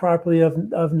breathe properly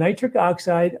of nitric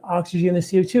oxide, oxygen, and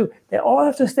CO2. They all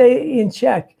have to stay in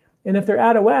check. And if they're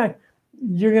out of whack,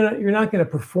 you're not going to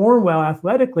perform well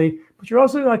athletically, but you're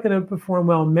also not going to perform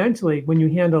well mentally when you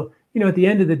handle, at the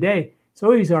end of the day, it's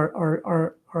always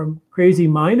our crazy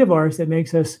mind of ours that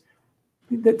makes us,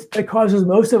 that causes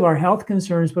most of our health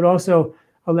concerns, but also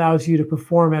allows you to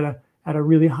perform at a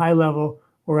really high level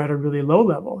or at a really low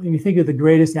level. And you think of the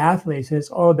greatest athletes, and it's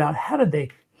all about how did they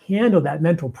handle that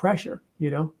mental pressure,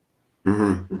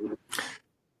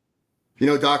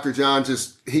 Dr. John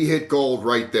he hit gold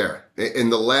right there. In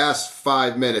the last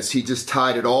 5 minutes, he just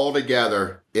tied it all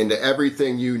together into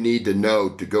everything you need to know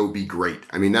to go be great.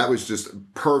 I mean, that was just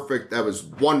perfect. That was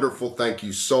wonderful. Thank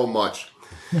you so much.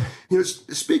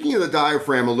 Speaking of the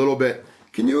diaphragm a little bit,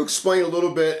 can you explain a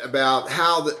little bit about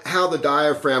how the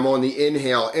diaphragm on the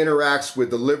inhale interacts with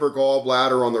the liver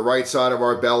gallbladder on the right side of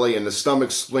our belly and the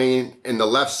stomach spleen in the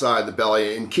left side of the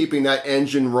belly, and keeping that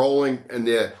engine rolling and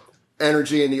the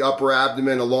energy in the upper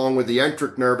abdomen along with the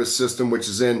enteric nervous system, which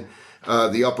is in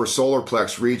the upper solar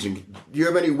plex region. Do you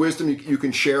have any wisdom you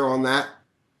can share on that?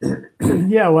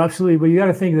 Yeah, well, absolutely. But you got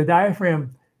to think the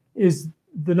diaphragm is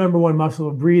the number one muscle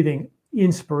of breathing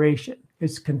inspiration.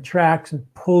 It contracts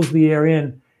and pulls the air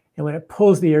in. And when it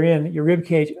pulls the air in, your rib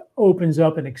cage opens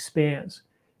up and expands.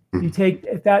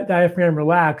 If that diaphragm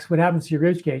relax, what happens to your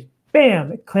rib cage?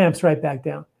 Bam, it clamps right back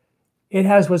down. It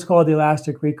has what's called the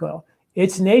elastic recoil.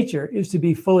 Its nature is to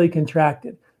be fully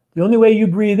contracted. The only way you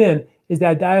breathe in is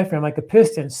that diaphragm, like a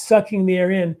piston, sucking the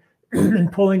air in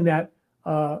and pulling that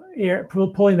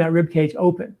rib cage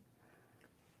open.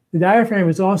 The diaphragm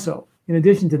is also, in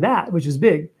addition to that, which is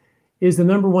big, is the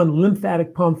number one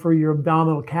lymphatic pump for your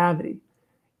abdominal cavity.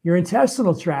 Your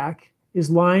intestinal tract is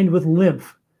lined with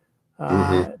lymph.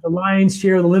 The lion's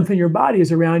share of the lymph in your body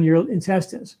is around your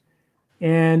intestines.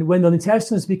 And when the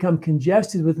intestines become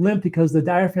congested with lymph because the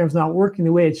diaphragm is not working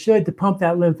the way it should to pump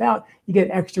that lymph out, you get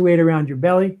extra weight around your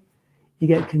belly. You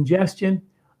get congestion.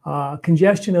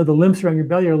 Congestion of the lymphs around your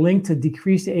belly are linked to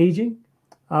decreased aging,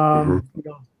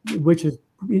 which has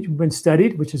been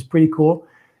studied, which is pretty cool.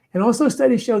 And also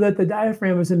studies show that the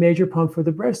diaphragm is a major pump for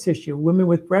the breast tissue. Women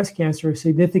with breast cancer, a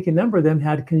significant number of them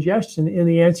had congestion in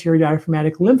the anterior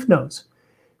diaphragmatic lymph nodes.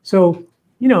 So,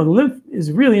 the lymph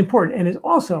is really important and is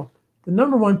also the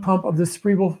number one pump of the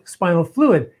cerebral spinal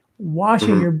fluid,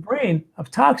 washing your brain of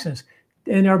toxins.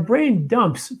 And our brain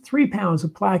dumps 3 pounds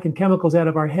of plaque and chemicals out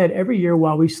of our head every year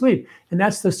while we sleep. And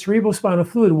that's the cerebral spinal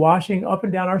fluid washing up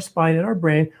and down our spine and our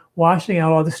brain, washing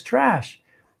out all this trash.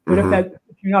 But if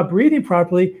you're not breathing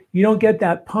properly, you don't get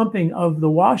that pumping of the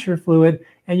washer fluid,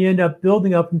 and you end up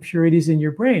building up impurities in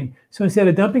your brain. So instead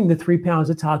of dumping the 3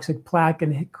 pounds of toxic plaque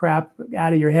and crap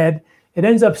out of your head, it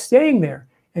ends up staying there.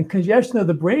 And congestion of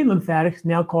the brain lymphatics,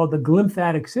 now called the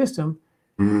glymphatic system,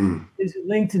 is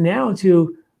linked now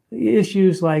to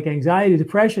issues like anxiety,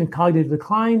 depression, cognitive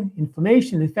decline,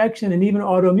 inflammation, infection, and even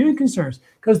autoimmune concerns,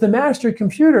 because the master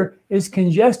computer is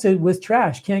congested with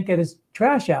trash, can't get his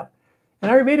trash out.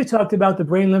 And Ayurveda talked about the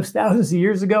brain lymphs thousands of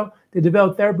years ago. They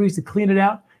developed therapies to clean it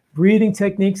out, breathing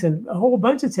techniques, and a whole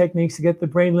bunch of techniques to get the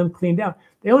brain lymph cleaned out.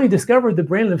 They only discovered the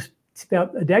brain lymphs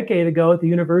about a decade ago at the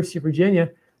University of Virginia.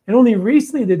 And only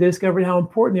recently they discovered how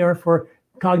important they are for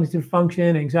cognitive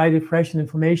function, anxiety, depression,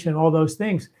 inflammation, all those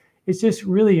things. It's just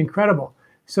really incredible.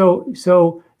 So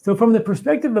from the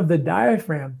perspective of the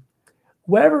diaphragm,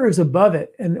 whatever is above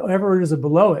it and whatever is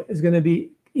below it is going to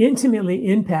be intimately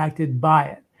impacted by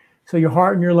it. So your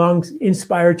heart and your lungs,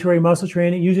 inspiratory muscle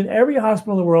training, used in every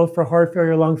hospital in the world for heart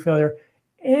failure, lung failure,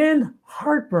 and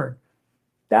heartburn.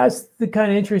 That's the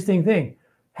kind of interesting thing.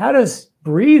 How does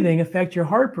breathing affect your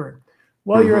heartburn?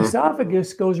 Well, your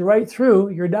esophagus goes right through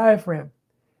your diaphragm,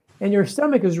 and your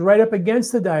stomach is right up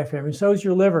against the diaphragm, and so is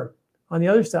your liver on the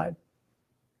other side.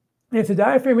 And if the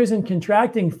diaphragm isn't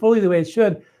contracting fully the way it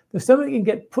should, the stomach can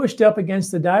get pushed up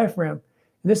against the diaphragm.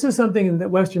 And this is something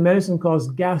that Western medicine calls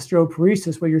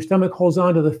gastroparesis, where your stomach holds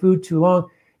on to the food too long,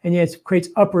 and yet it creates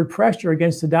upward pressure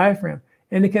against the diaphragm.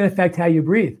 And it can affect how you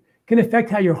breathe. It can affect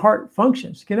how your heart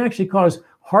functions. It can actually cause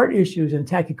heart issues and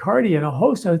tachycardia and a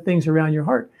host of things around your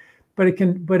heart. But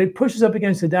it pushes up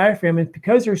against the diaphragm, and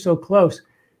because they're so close,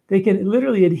 they can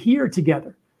literally adhere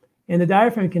together. And the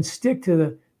diaphragm can stick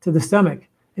to the stomach.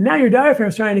 And now your diaphragm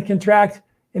is trying to contract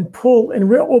and pull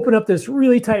and open up this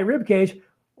really tight rib cage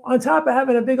on top of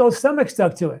having a big old stomach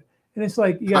stuck to it. And it's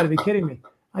like, you got to be kidding me.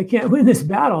 I can't win this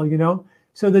battle,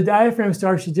 So the diaphragm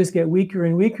starts to just get weaker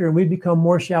and weaker, and we become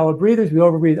more shallow breathers. We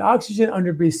overbreathe oxygen,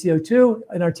 underbreathe CO2,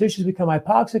 and our tissues become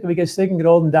hypoxic, and we get sick and get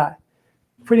old and die.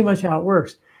 Pretty much how it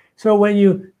works. So when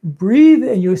you breathe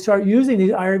and you start using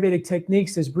these Ayurvedic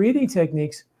techniques, these breathing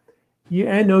techniques,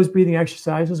 and nose breathing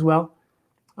exercise as well,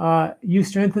 you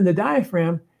strengthen the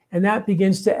diaphragm, and that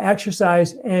begins to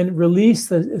exercise and release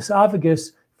the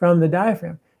esophagus from the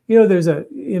diaphragm. There's an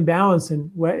imbalance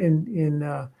in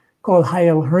called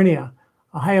hiatal hernia.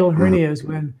 A hiatal hernia is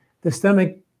when the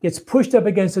stomach gets pushed up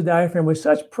against the diaphragm with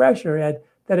such pressure, Ed,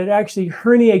 that it actually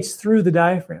herniates through the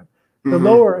diaphragm. The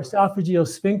lower esophageal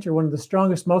sphincter, one of the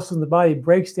strongest muscles in the body,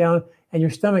 breaks down, and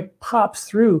your stomach pops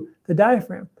through the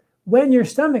diaphragm. When your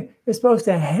stomach is supposed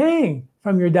to hang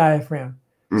from your diaphragm.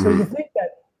 So you think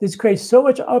that this creates so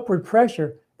much upward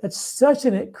pressure. That's such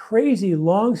a crazy,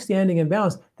 long-standing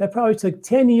imbalance that probably took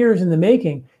 10 years in the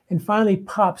making and finally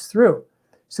pops through.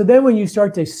 So then when you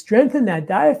start to strengthen that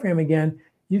diaphragm again,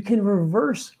 you can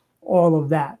reverse all of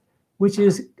that, which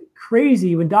is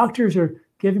crazy when doctors are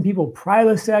giving people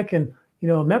Prilosec and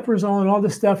omeprazole and all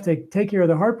this stuff to take care of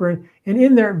the heartburn. And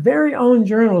in their very own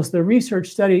journals, the research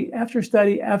study after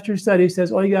study after study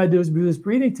says all you got to do is do this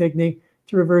breathing technique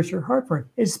to reverse your heartburn.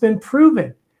 It's been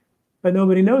proven. but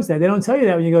nobody knows that. They don't tell you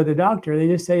that when you go to the doctor. They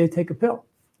just say you take a pill,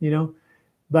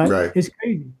 but Right. it's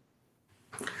crazy.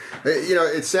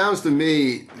 It sounds to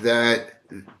me that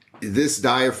this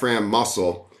diaphragm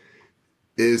muscle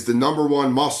is the number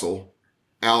one muscle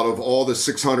out of all the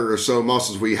 600 or so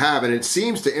muscles we have. And it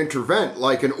seems to intervene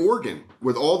like an organ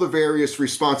with all the various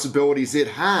responsibilities it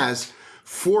has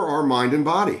for our mind and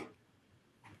body.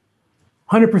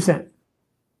 100%.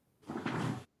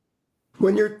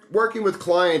 When you're working with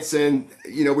clients and,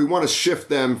 we want to shift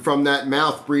them from that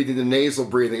mouth breathing to nasal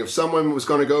breathing, if someone was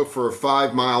going to go for a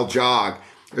 5-mile jog,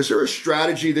 is there a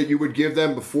strategy that you would give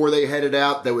them before they headed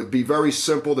out that would be very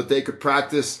simple that they could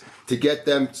practice to get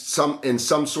them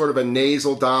some sort of a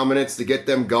nasal dominance to get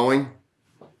them going?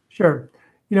 Sure.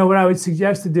 What I would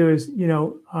suggest to do is,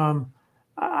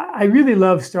 I really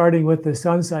love starting with the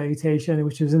sun salutation,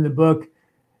 which is in the book.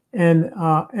 And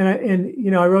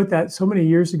I wrote that so many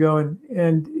years ago.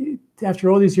 And after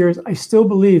all these years, I still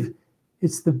believe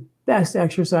it's the best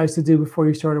exercise to do before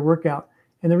you start a workout.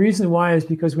 And the reason why is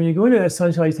because when you go into that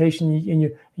sun salutation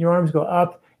and your arms go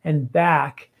up and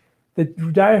back, the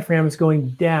diaphragm is going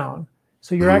down.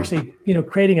 So you're actually,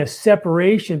 creating a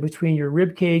separation between your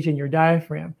rib cage and your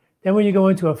diaphragm. Then when you go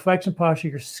into a flexion posture,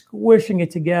 you're squishing it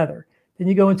together. Then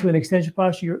you go into an extension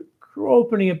posture, you're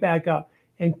opening it back up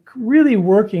and really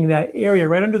working that area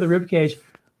right under the rib cage.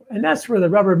 And that's where the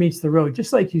rubber meets the road.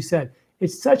 Just like you said,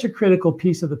 it's such a critical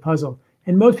piece of the puzzle.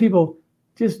 And most people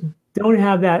just don't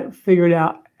have that figured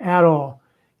out at all.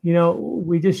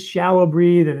 We just shallow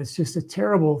breathe, and it's just a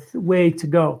terrible way to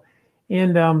go.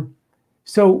 And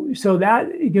so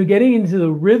that getting into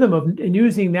the rhythm of and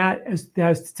using that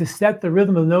as to set the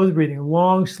rhythm of nose breathing,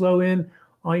 long, slow in,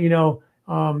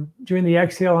 during the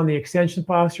exhale on the extension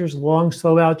postures, long,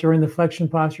 slow out during the flexion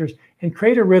postures, and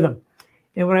create a rhythm.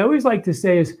 And what I always like to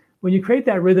say is, when you create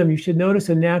that rhythm, you should notice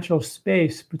a natural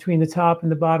space between the top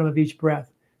and the bottom of each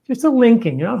breath. Just a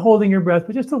linking. You're not holding your breath,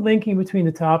 but just a linking between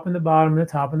the top and the bottom and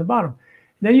the top and the bottom.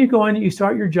 And then you go in and you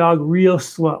start your jog real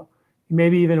slow,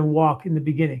 maybe even a walk in the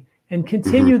beginning, and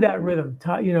continue that rhythm.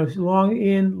 Long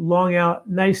in, long out,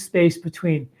 nice space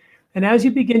between. And as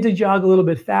you begin to jog a little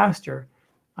bit faster,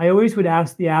 I always would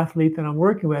ask the athlete that I'm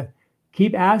working with,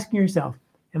 keep asking yourself,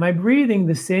 am I breathing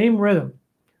the same rhythm?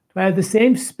 Do I have the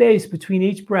same space between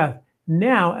each breath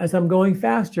now as I'm going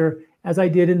faster as I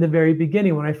did in the very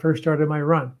beginning when I first started my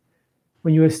run?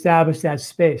 When you establish that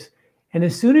space. And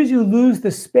as soon as you lose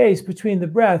the space between the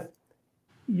breath,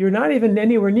 you're not even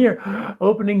anywhere near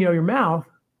opening your mouth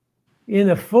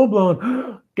in a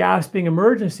full-blown gasping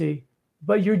emergency,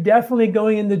 but you're definitely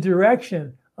going in the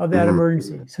direction of that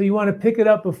emergency. So you want to pick it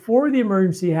up before the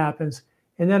emergency happens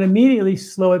and then immediately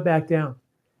slow it back down.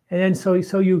 And then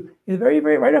so you very,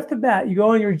 very right off the bat, you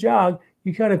go on your jog,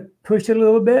 you kind of push it a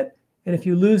little bit. And if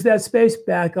you lose that space,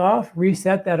 back off,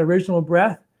 reset that original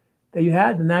breath that you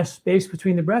had, and that space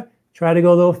between the breath, try to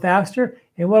go a little faster.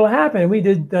 And what'll happen, we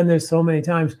done this so many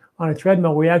times on a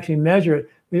treadmill, we actually measure it.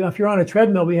 If you're on a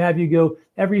treadmill, we have you go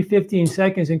every 15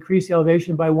 seconds, increase the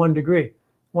elevation by 1 degree,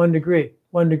 1 degree,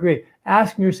 1 degree.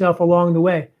 Asking yourself along the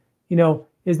way,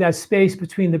 is that space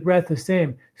between the breath the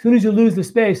same? As soon as you lose the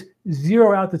space,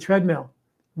 zero out the treadmill,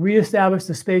 reestablish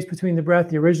the space between the breath,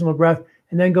 the original breath,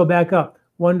 and then go back up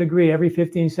 1 degree every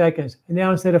 15 seconds. And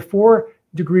now instead of 4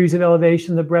 degrees of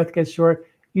elevation, the breath gets short,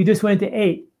 you just went to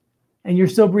 8 and you're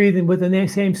still breathing with the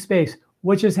same space.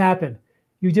 What just happened?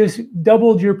 You just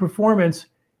doubled your performance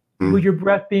with your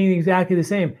breath being exactly the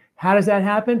same. How does that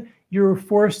happen? You're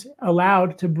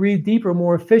allowed to breathe deeper,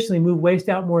 more efficiently, move waste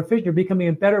out more efficiently. You're becoming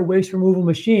a better waste removal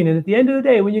machine. And at the end of the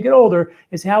day, when you get older,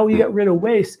 it's how you get rid of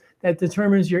waste that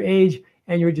determines your age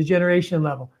and your degeneration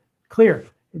level. Clear.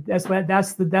 That's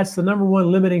the number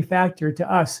one limiting factor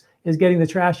to us, is getting the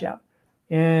trash out.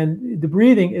 And the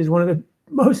breathing is one of the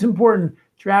most important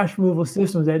trash removal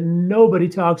systems that nobody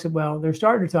talks about. Well, they're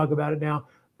starting to talk about it now,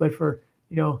 but for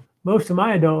most of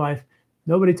my adult life,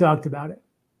 nobody talked about it.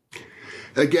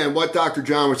 Again, what Dr.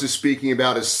 John was just speaking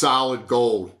about is solid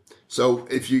gold. So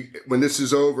when this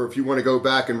is over, if you want to go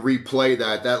back and replay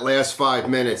that last 5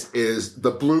 minutes is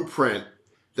the blueprint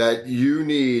that you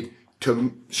need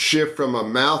to shift from a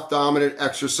mouth dominant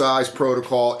exercise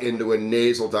protocol into a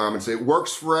nasal dominance. It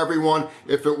works for everyone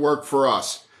if it worked for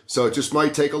us. So it just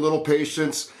might take a little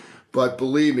patience, but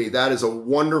believe me, that is a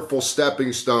wonderful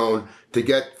stepping stone to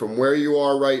get from where you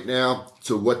are right now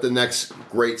to what the next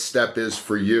great step is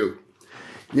for you.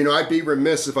 I'd be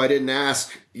remiss if I didn't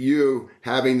ask you,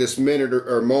 having this minute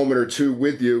or moment or two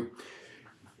with you,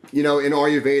 in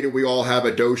Ayurveda, we all have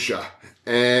a dosha.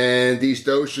 And these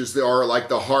doshas are like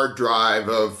the hard drive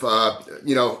of,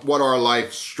 what our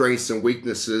life strengths and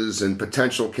weaknesses and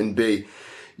potential can be.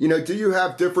 Do you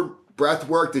have different breath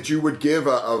work that you would give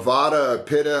a Vata, a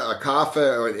Pitta, a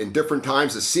Kapha in different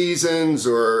times of seasons,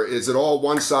 or is it all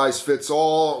one size fits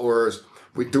all, or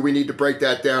do we need to break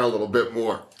that down a little bit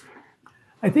more?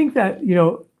 I think that,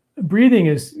 breathing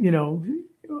is,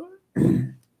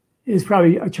 is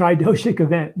probably a tridoshic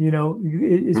event.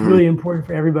 It's really important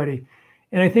for everybody.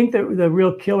 And I think that the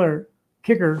real killer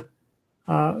too,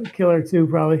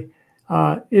 probably,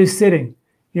 is sitting.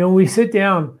 When we sit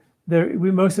down,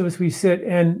 most of us, we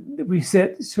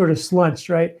sit sort of slunched,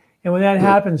 right? And when that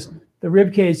happens, the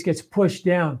rib cage gets pushed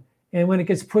down. And when it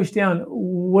gets pushed down,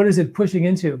 what is it pushing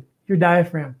into? Your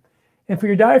diaphragm. And for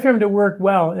your diaphragm to work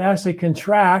well, it has to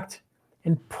contract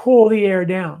and pull the air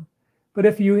down. But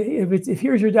if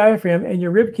here's your diaphragm and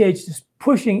your rib cage is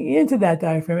pushing into that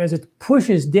diaphragm, as it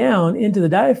pushes down into the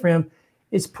diaphragm,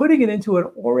 it's putting it into an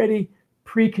already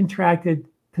pre-contracted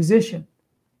position,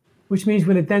 which means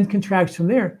when it then contracts from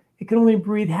there, it can only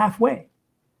breathe halfway,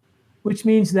 which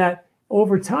means that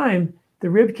over time, the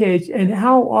rib cage, and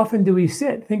how often do we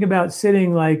sit? Think about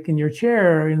sitting like in your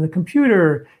chair, in the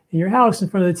computer, in your house, in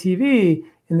front of the TV,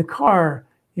 in the car,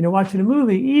 watching a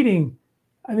movie, eating.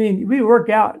 I mean, we work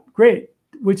out great,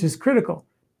 which is critical,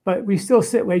 but we still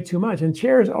sit way too much. And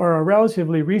chairs are a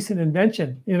relatively recent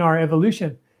invention in our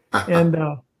evolution, and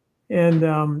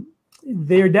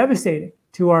they are devastating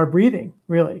to our breathing,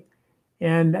 really.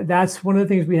 And that's one of the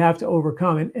things we have to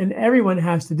overcome. And everyone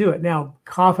has to do it. Now,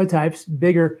 Kapha types,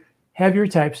 bigger, heavier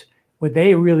types, what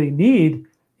they really need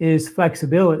is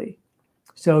flexibility.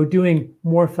 So doing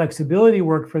more flexibility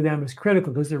work for them is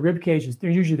critical because their rib cages,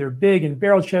 they're big and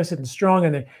barrel chested and strong,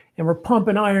 and we're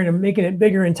pumping iron and making it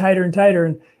bigger and tighter and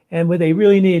tighter. And what they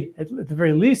really need, at the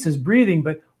very least, is breathing,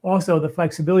 but also the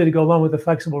flexibility to go along with the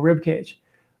flexible rib cage.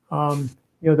 The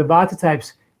Vata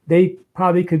types, they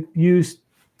probably could use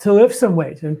to lift some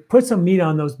weight and put some meat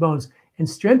on those bones and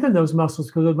strengthen those muscles,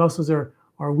 because those muscles are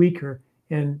weaker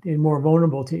and more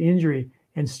vulnerable to injury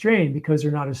and strain because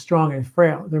they're not as strong and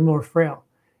frail. They're more frail.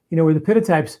 Where the Pitta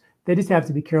types, they just have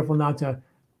to be careful not to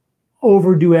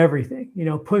overdo everything,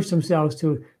 push themselves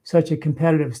to such a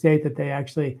competitive state that they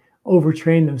actually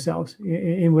overtrain themselves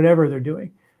in whatever they're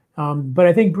doing. But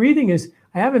I think breathing is,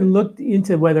 I haven't looked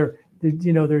into whether,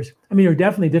 there are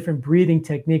definitely different breathing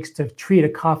techniques to treat a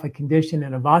Kapha condition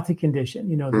and a Vata condition,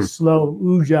 the slow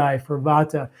Ujjayi for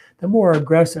Vata, the more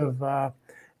aggressive,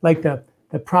 like the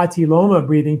Pratiloma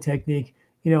breathing technique,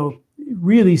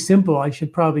 really simple. I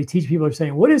should probably teach people are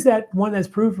saying, what is that one that's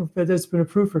been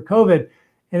approved for COVID?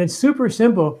 And it's super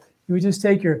simple. You would just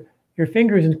take your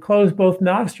fingers and close both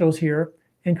nostrils here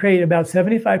and create about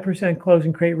 75% close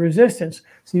and create resistance.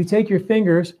 So you take your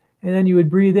fingers and then you would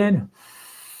breathe in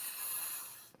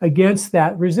against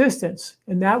that resistance.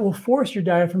 And that will force your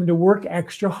diaphragm to work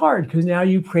extra hard because now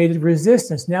you've created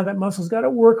resistance. Now that muscle's got to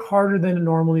work harder than it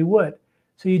normally would.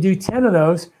 So you do 10 of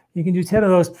those. You can do 10 of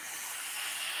those.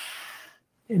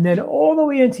 And then all the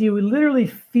way until you would literally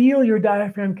feel your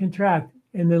diaphragm contract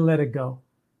and then let it go.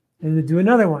 And then do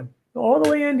another one. All the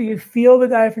way in, you feel the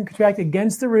diaphragm contract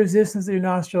against the resistance of your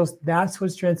nostrils. That's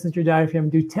what strengthens your diaphragm.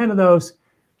 Do 10 of those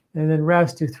and then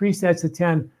rest. Do 3 sets of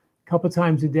 10 a couple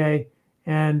times a day.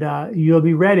 And you'll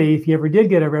be ready. If you ever did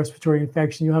get a respiratory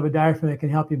infection, you'll have a diaphragm that can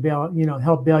help you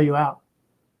help bail you out.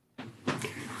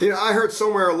 I heard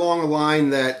somewhere along the line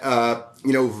that,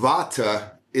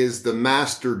 Vata is the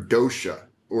master dosha,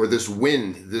 or this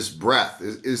wind, this breath.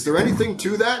 Is there anything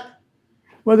to that?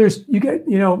 Well, there's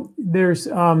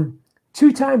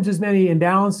 2 times as many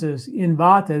imbalances in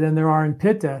Vata than there are in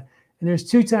Pitta, and there's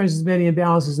 2 times as many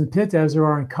imbalances in Pitta as there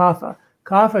are in Kapha.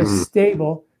 Kapha is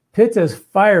stable, Pitta is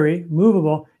fiery,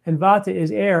 movable, and Vata is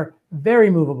air, very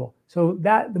movable. So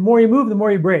that the more you move, the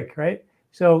more you break, right?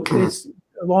 So it's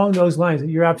along those lines.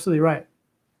 You're absolutely right.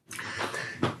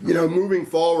 Moving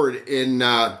forward in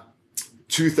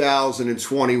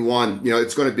 2021,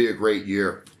 it's going to be a great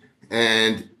year.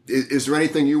 And is there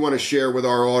anything you want to share with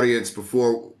our audience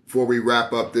before we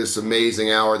wrap up this amazing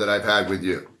hour that I've had with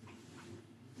you?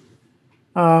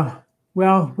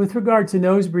 Well, with regard to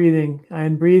nose breathing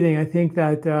and breathing, I think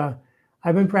that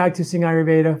I've been practicing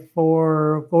Ayurveda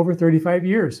for over 35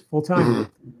 years, full time,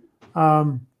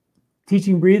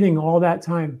 teaching breathing all that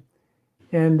time.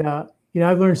 And,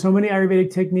 I've learned so many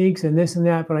Ayurvedic techniques and this and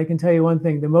that, but I can tell you one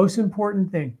thing, the most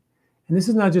important thing, and this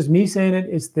is not just me saying it,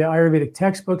 it's the Ayurvedic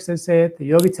textbooks that say it, the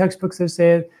yoga textbooks that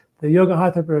say it, the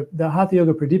Hatha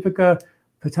Yoga Pradipika,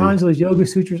 Patanjali's Yoga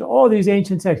Sutras, all these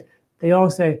ancient texts, they all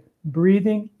say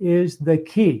breathing is the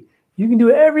key. You can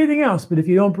do everything else, but if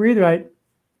you don't breathe right,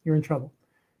 you're in trouble.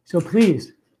 So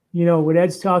please, what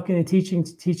Ed's talking and teaching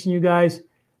you guys,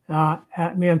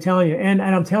 I'm telling you, and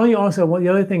I'm telling you also, the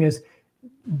other thing is,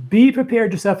 be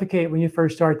prepared to suffocate when you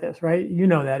first start this, right? You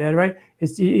know that, Ed, right?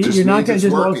 You're not going to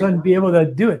just all of a sudden be able to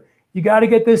do it. You got to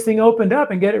get this thing opened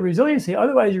up and get it resiliency.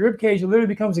 Otherwise, your rib cage literally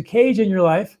becomes a cage in your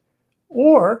life,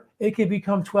 or it could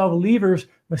become 12 levers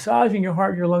massaging your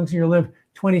heart, your lungs, and your lymph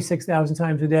 26,000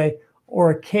 times a day,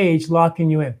 or a cage locking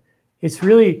you in. It's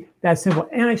really that simple.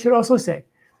 And I should also say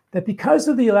that because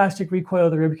of the elastic recoil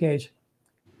of the rib cage,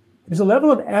 there's a level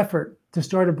of effort to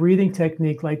start a breathing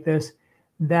technique like this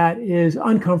that is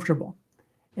uncomfortable.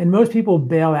 And most people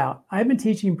bail out. I've been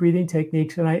teaching breathing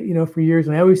techniques for years.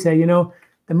 And I always say,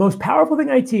 the most powerful thing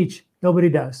I teach, nobody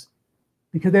does,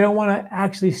 because they don't want to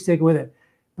actually stick with it.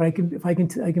 But I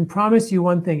can promise you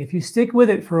one thing. If you stick with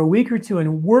it for a week or two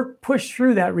and push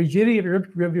through that rigidity of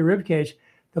your rib cage,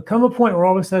 there'll come a point where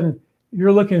all of a sudden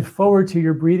you're looking forward to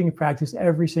your breathing practice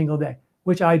every single day,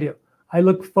 which I do. I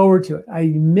look forward to it. I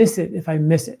miss it if I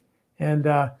miss it. And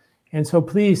so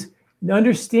please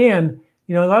understand,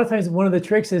 a lot of times one of the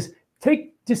tricks is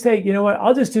just say, you know what,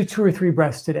 I'll just do 2 or 3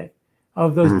 breaths today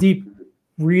of those deep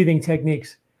breathing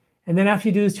techniques. And then after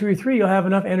you do this 2 or 3, you'll have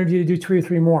enough energy to do 2 or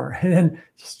 3 more, and then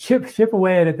just chip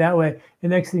away at it that way. The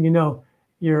next thing you know,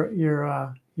 you're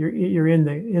in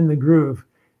the groove.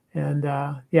 And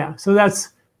so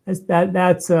that's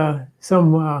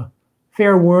some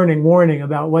fair warning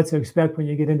about what to expect when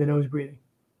you get into nose breathing.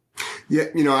 Yeah,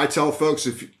 I tell folks,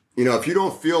 if you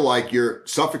don't feel like you're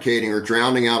suffocating or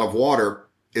drowning out of water,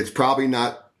 it's probably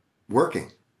not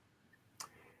working.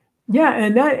 Yeah,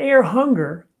 and that air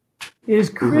hunger is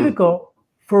critical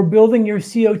for building your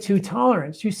CO2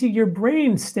 tolerance. You see, your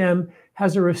brain stem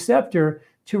has a receptor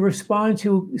to respond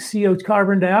to CO2,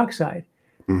 carbon dioxide.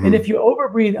 And if you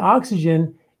overbreathe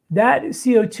oxygen, that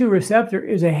CO2 receptor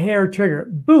is a hair trigger.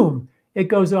 Boom, it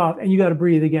goes off, and you got to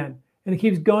breathe again. And it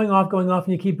keeps going off,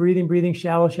 and you keep breathing,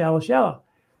 shallow.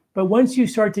 But once you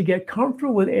start to get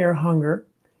comfortable with air hunger,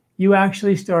 you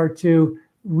actually start to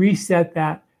reset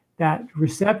that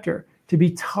receptor to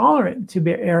be tolerant to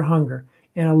air hunger.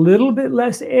 And a little bit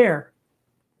less air,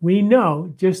 we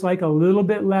know, just like a little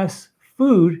bit less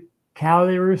food,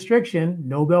 calorie restriction,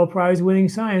 Nobel Prize winning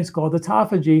science called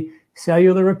autophagy,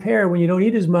 cellular repair when you don't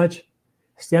eat as much,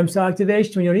 stem cell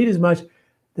activation when you don't eat as much.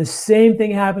 The same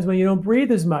thing happens when you don't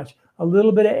breathe as much. A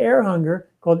little bit of air hunger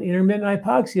called intermittent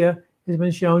hypoxia has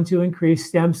been shown to increase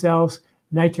stem cells,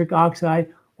 nitric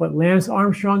oxide. What Lance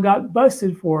Armstrong got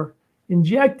busted for,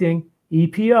 injecting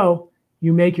EPO.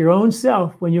 You make your own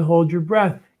self when you hold your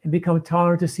breath and become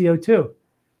tolerant to CO2.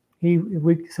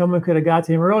 Someone could have got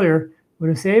to him earlier, would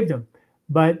have saved him.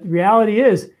 But the reality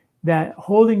is that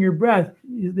holding your breath,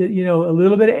 a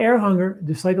little bit of air hunger,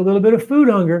 just like a little bit of food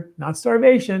hunger, not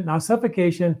starvation, not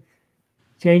suffocation,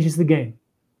 changes the game.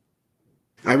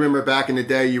 I remember back in the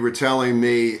day, you were telling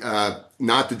me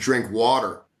not to drink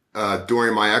water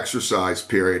during my exercise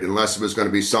period unless it was going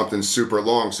to be something super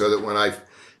long, so that when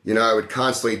I would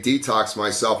constantly detox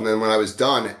myself, and then when I was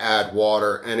done, add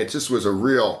water. And it just was a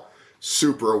real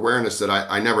super awareness that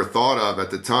I never thought of at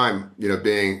the time,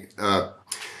 being,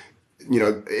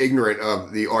 ignorant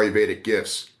of the Ayurvedic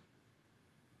gifts.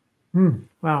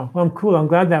 Wow. Well, cool. I'm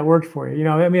glad that worked for you.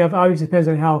 It obviously depends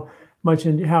on how much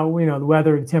and how, the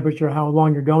weather, the temperature, how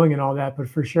long you're going and all that, but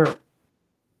for sure.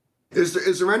 Is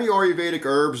there any Ayurvedic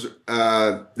herbs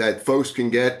that folks can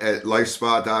get at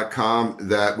lifespa.com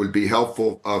that would be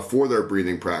helpful for their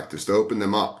breathing practice to open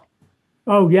them up?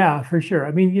 Oh yeah, for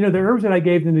sure. The herbs that I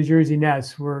gave the New Jersey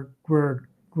Nets were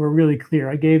really clear.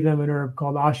 I gave them an herb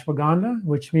called ashwagandha,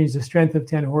 which means the strength of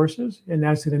 10 horses, and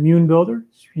that's an immune builder.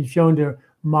 It's shown to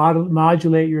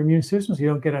modulate your immune system so you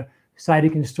don't get a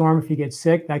cytokine storm if you get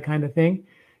sick, that kind of thing.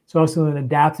 It's also an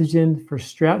adaptogen for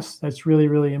stress. That's really,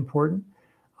 really important.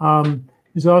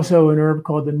 There's also an herb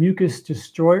called the mucus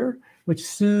destroyer, which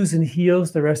soothes and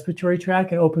heals the respiratory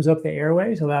tract and opens up the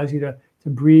airways, allows you to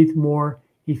breathe more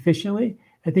efficiently.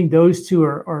 I think those two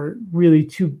are really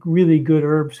two really good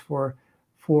herbs for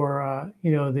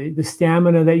the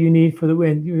stamina that you need for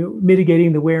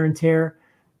mitigating the wear and tear,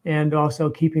 and also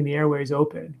keeping the airways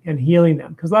open and healing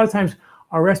them. Because a lot of times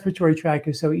our respiratory tract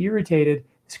is so irritated,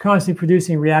 it's constantly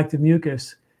producing reactive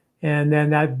mucus, and then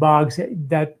that bogs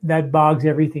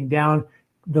everything down.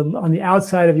 On the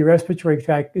outside of your respiratory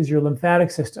tract is your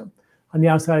lymphatic system. On the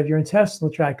outside of your intestinal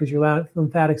tract is your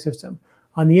lymphatic system.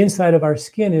 On the inside of our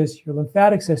skin is your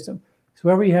lymphatic system. So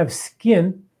wherever you have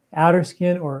skin, outer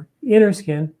skin or inner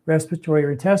skin, respiratory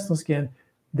or intestinal skin,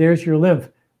 there's your lymph.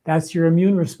 That's your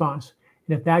immune response.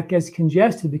 And if that gets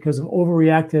congested because of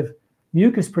overreactive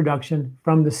mucus production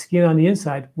from the skin on the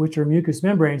inside, which are mucous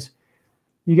membranes,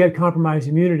 you get compromised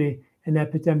immunity, and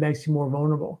that then makes you more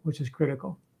vulnerable, which is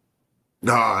critical.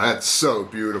 Ah, that's so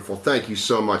beautiful. Thank you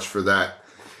so much for that.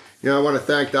 I want to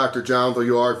thank Dr. John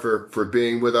Douillard for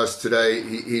being with us today.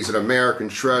 He's an American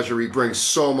treasure. He brings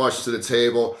so much to the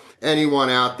table.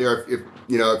 Anyone out there, if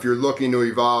you're looking to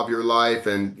evolve your life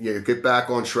and get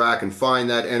back on track and find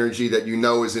that energy that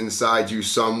is inside you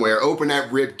somewhere, open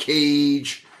that rib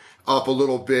cage up a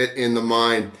little bit in the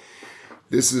mind.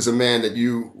 This is a man that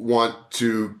you want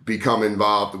to become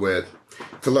involved with.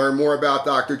 To learn more about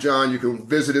Dr. John, you can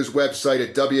visit his website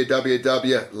at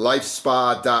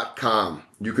www.lifespa.com.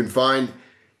 You can find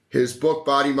his book,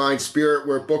 Body, Mind, Spirit,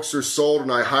 where books are sold,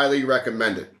 and I highly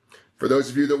recommend it. For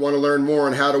those of you that want to learn more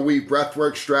on how to weave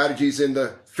breathwork strategies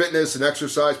into fitness and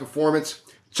exercise performance,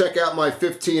 check out my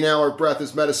 15-hour Breath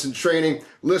is Medicine training.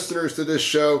 Listeners to this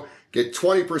show get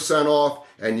 20% off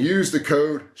and use the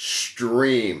code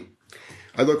STREAM.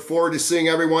 I look forward to seeing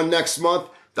everyone next month.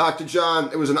 Dr. John,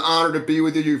 it was an honor to be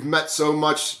with you. You've meant so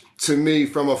much to me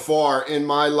from afar in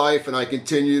my life, and I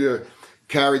continue to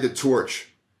carry the torch.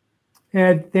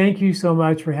 Ed, thank you so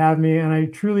much for having me, and I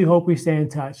truly hope we stay in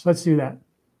touch. Let's do that.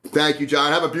 Thank you,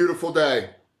 John. Have a beautiful day.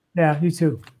 Yeah, you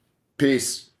too.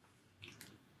 Peace.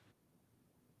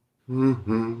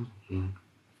 Mm-hmm.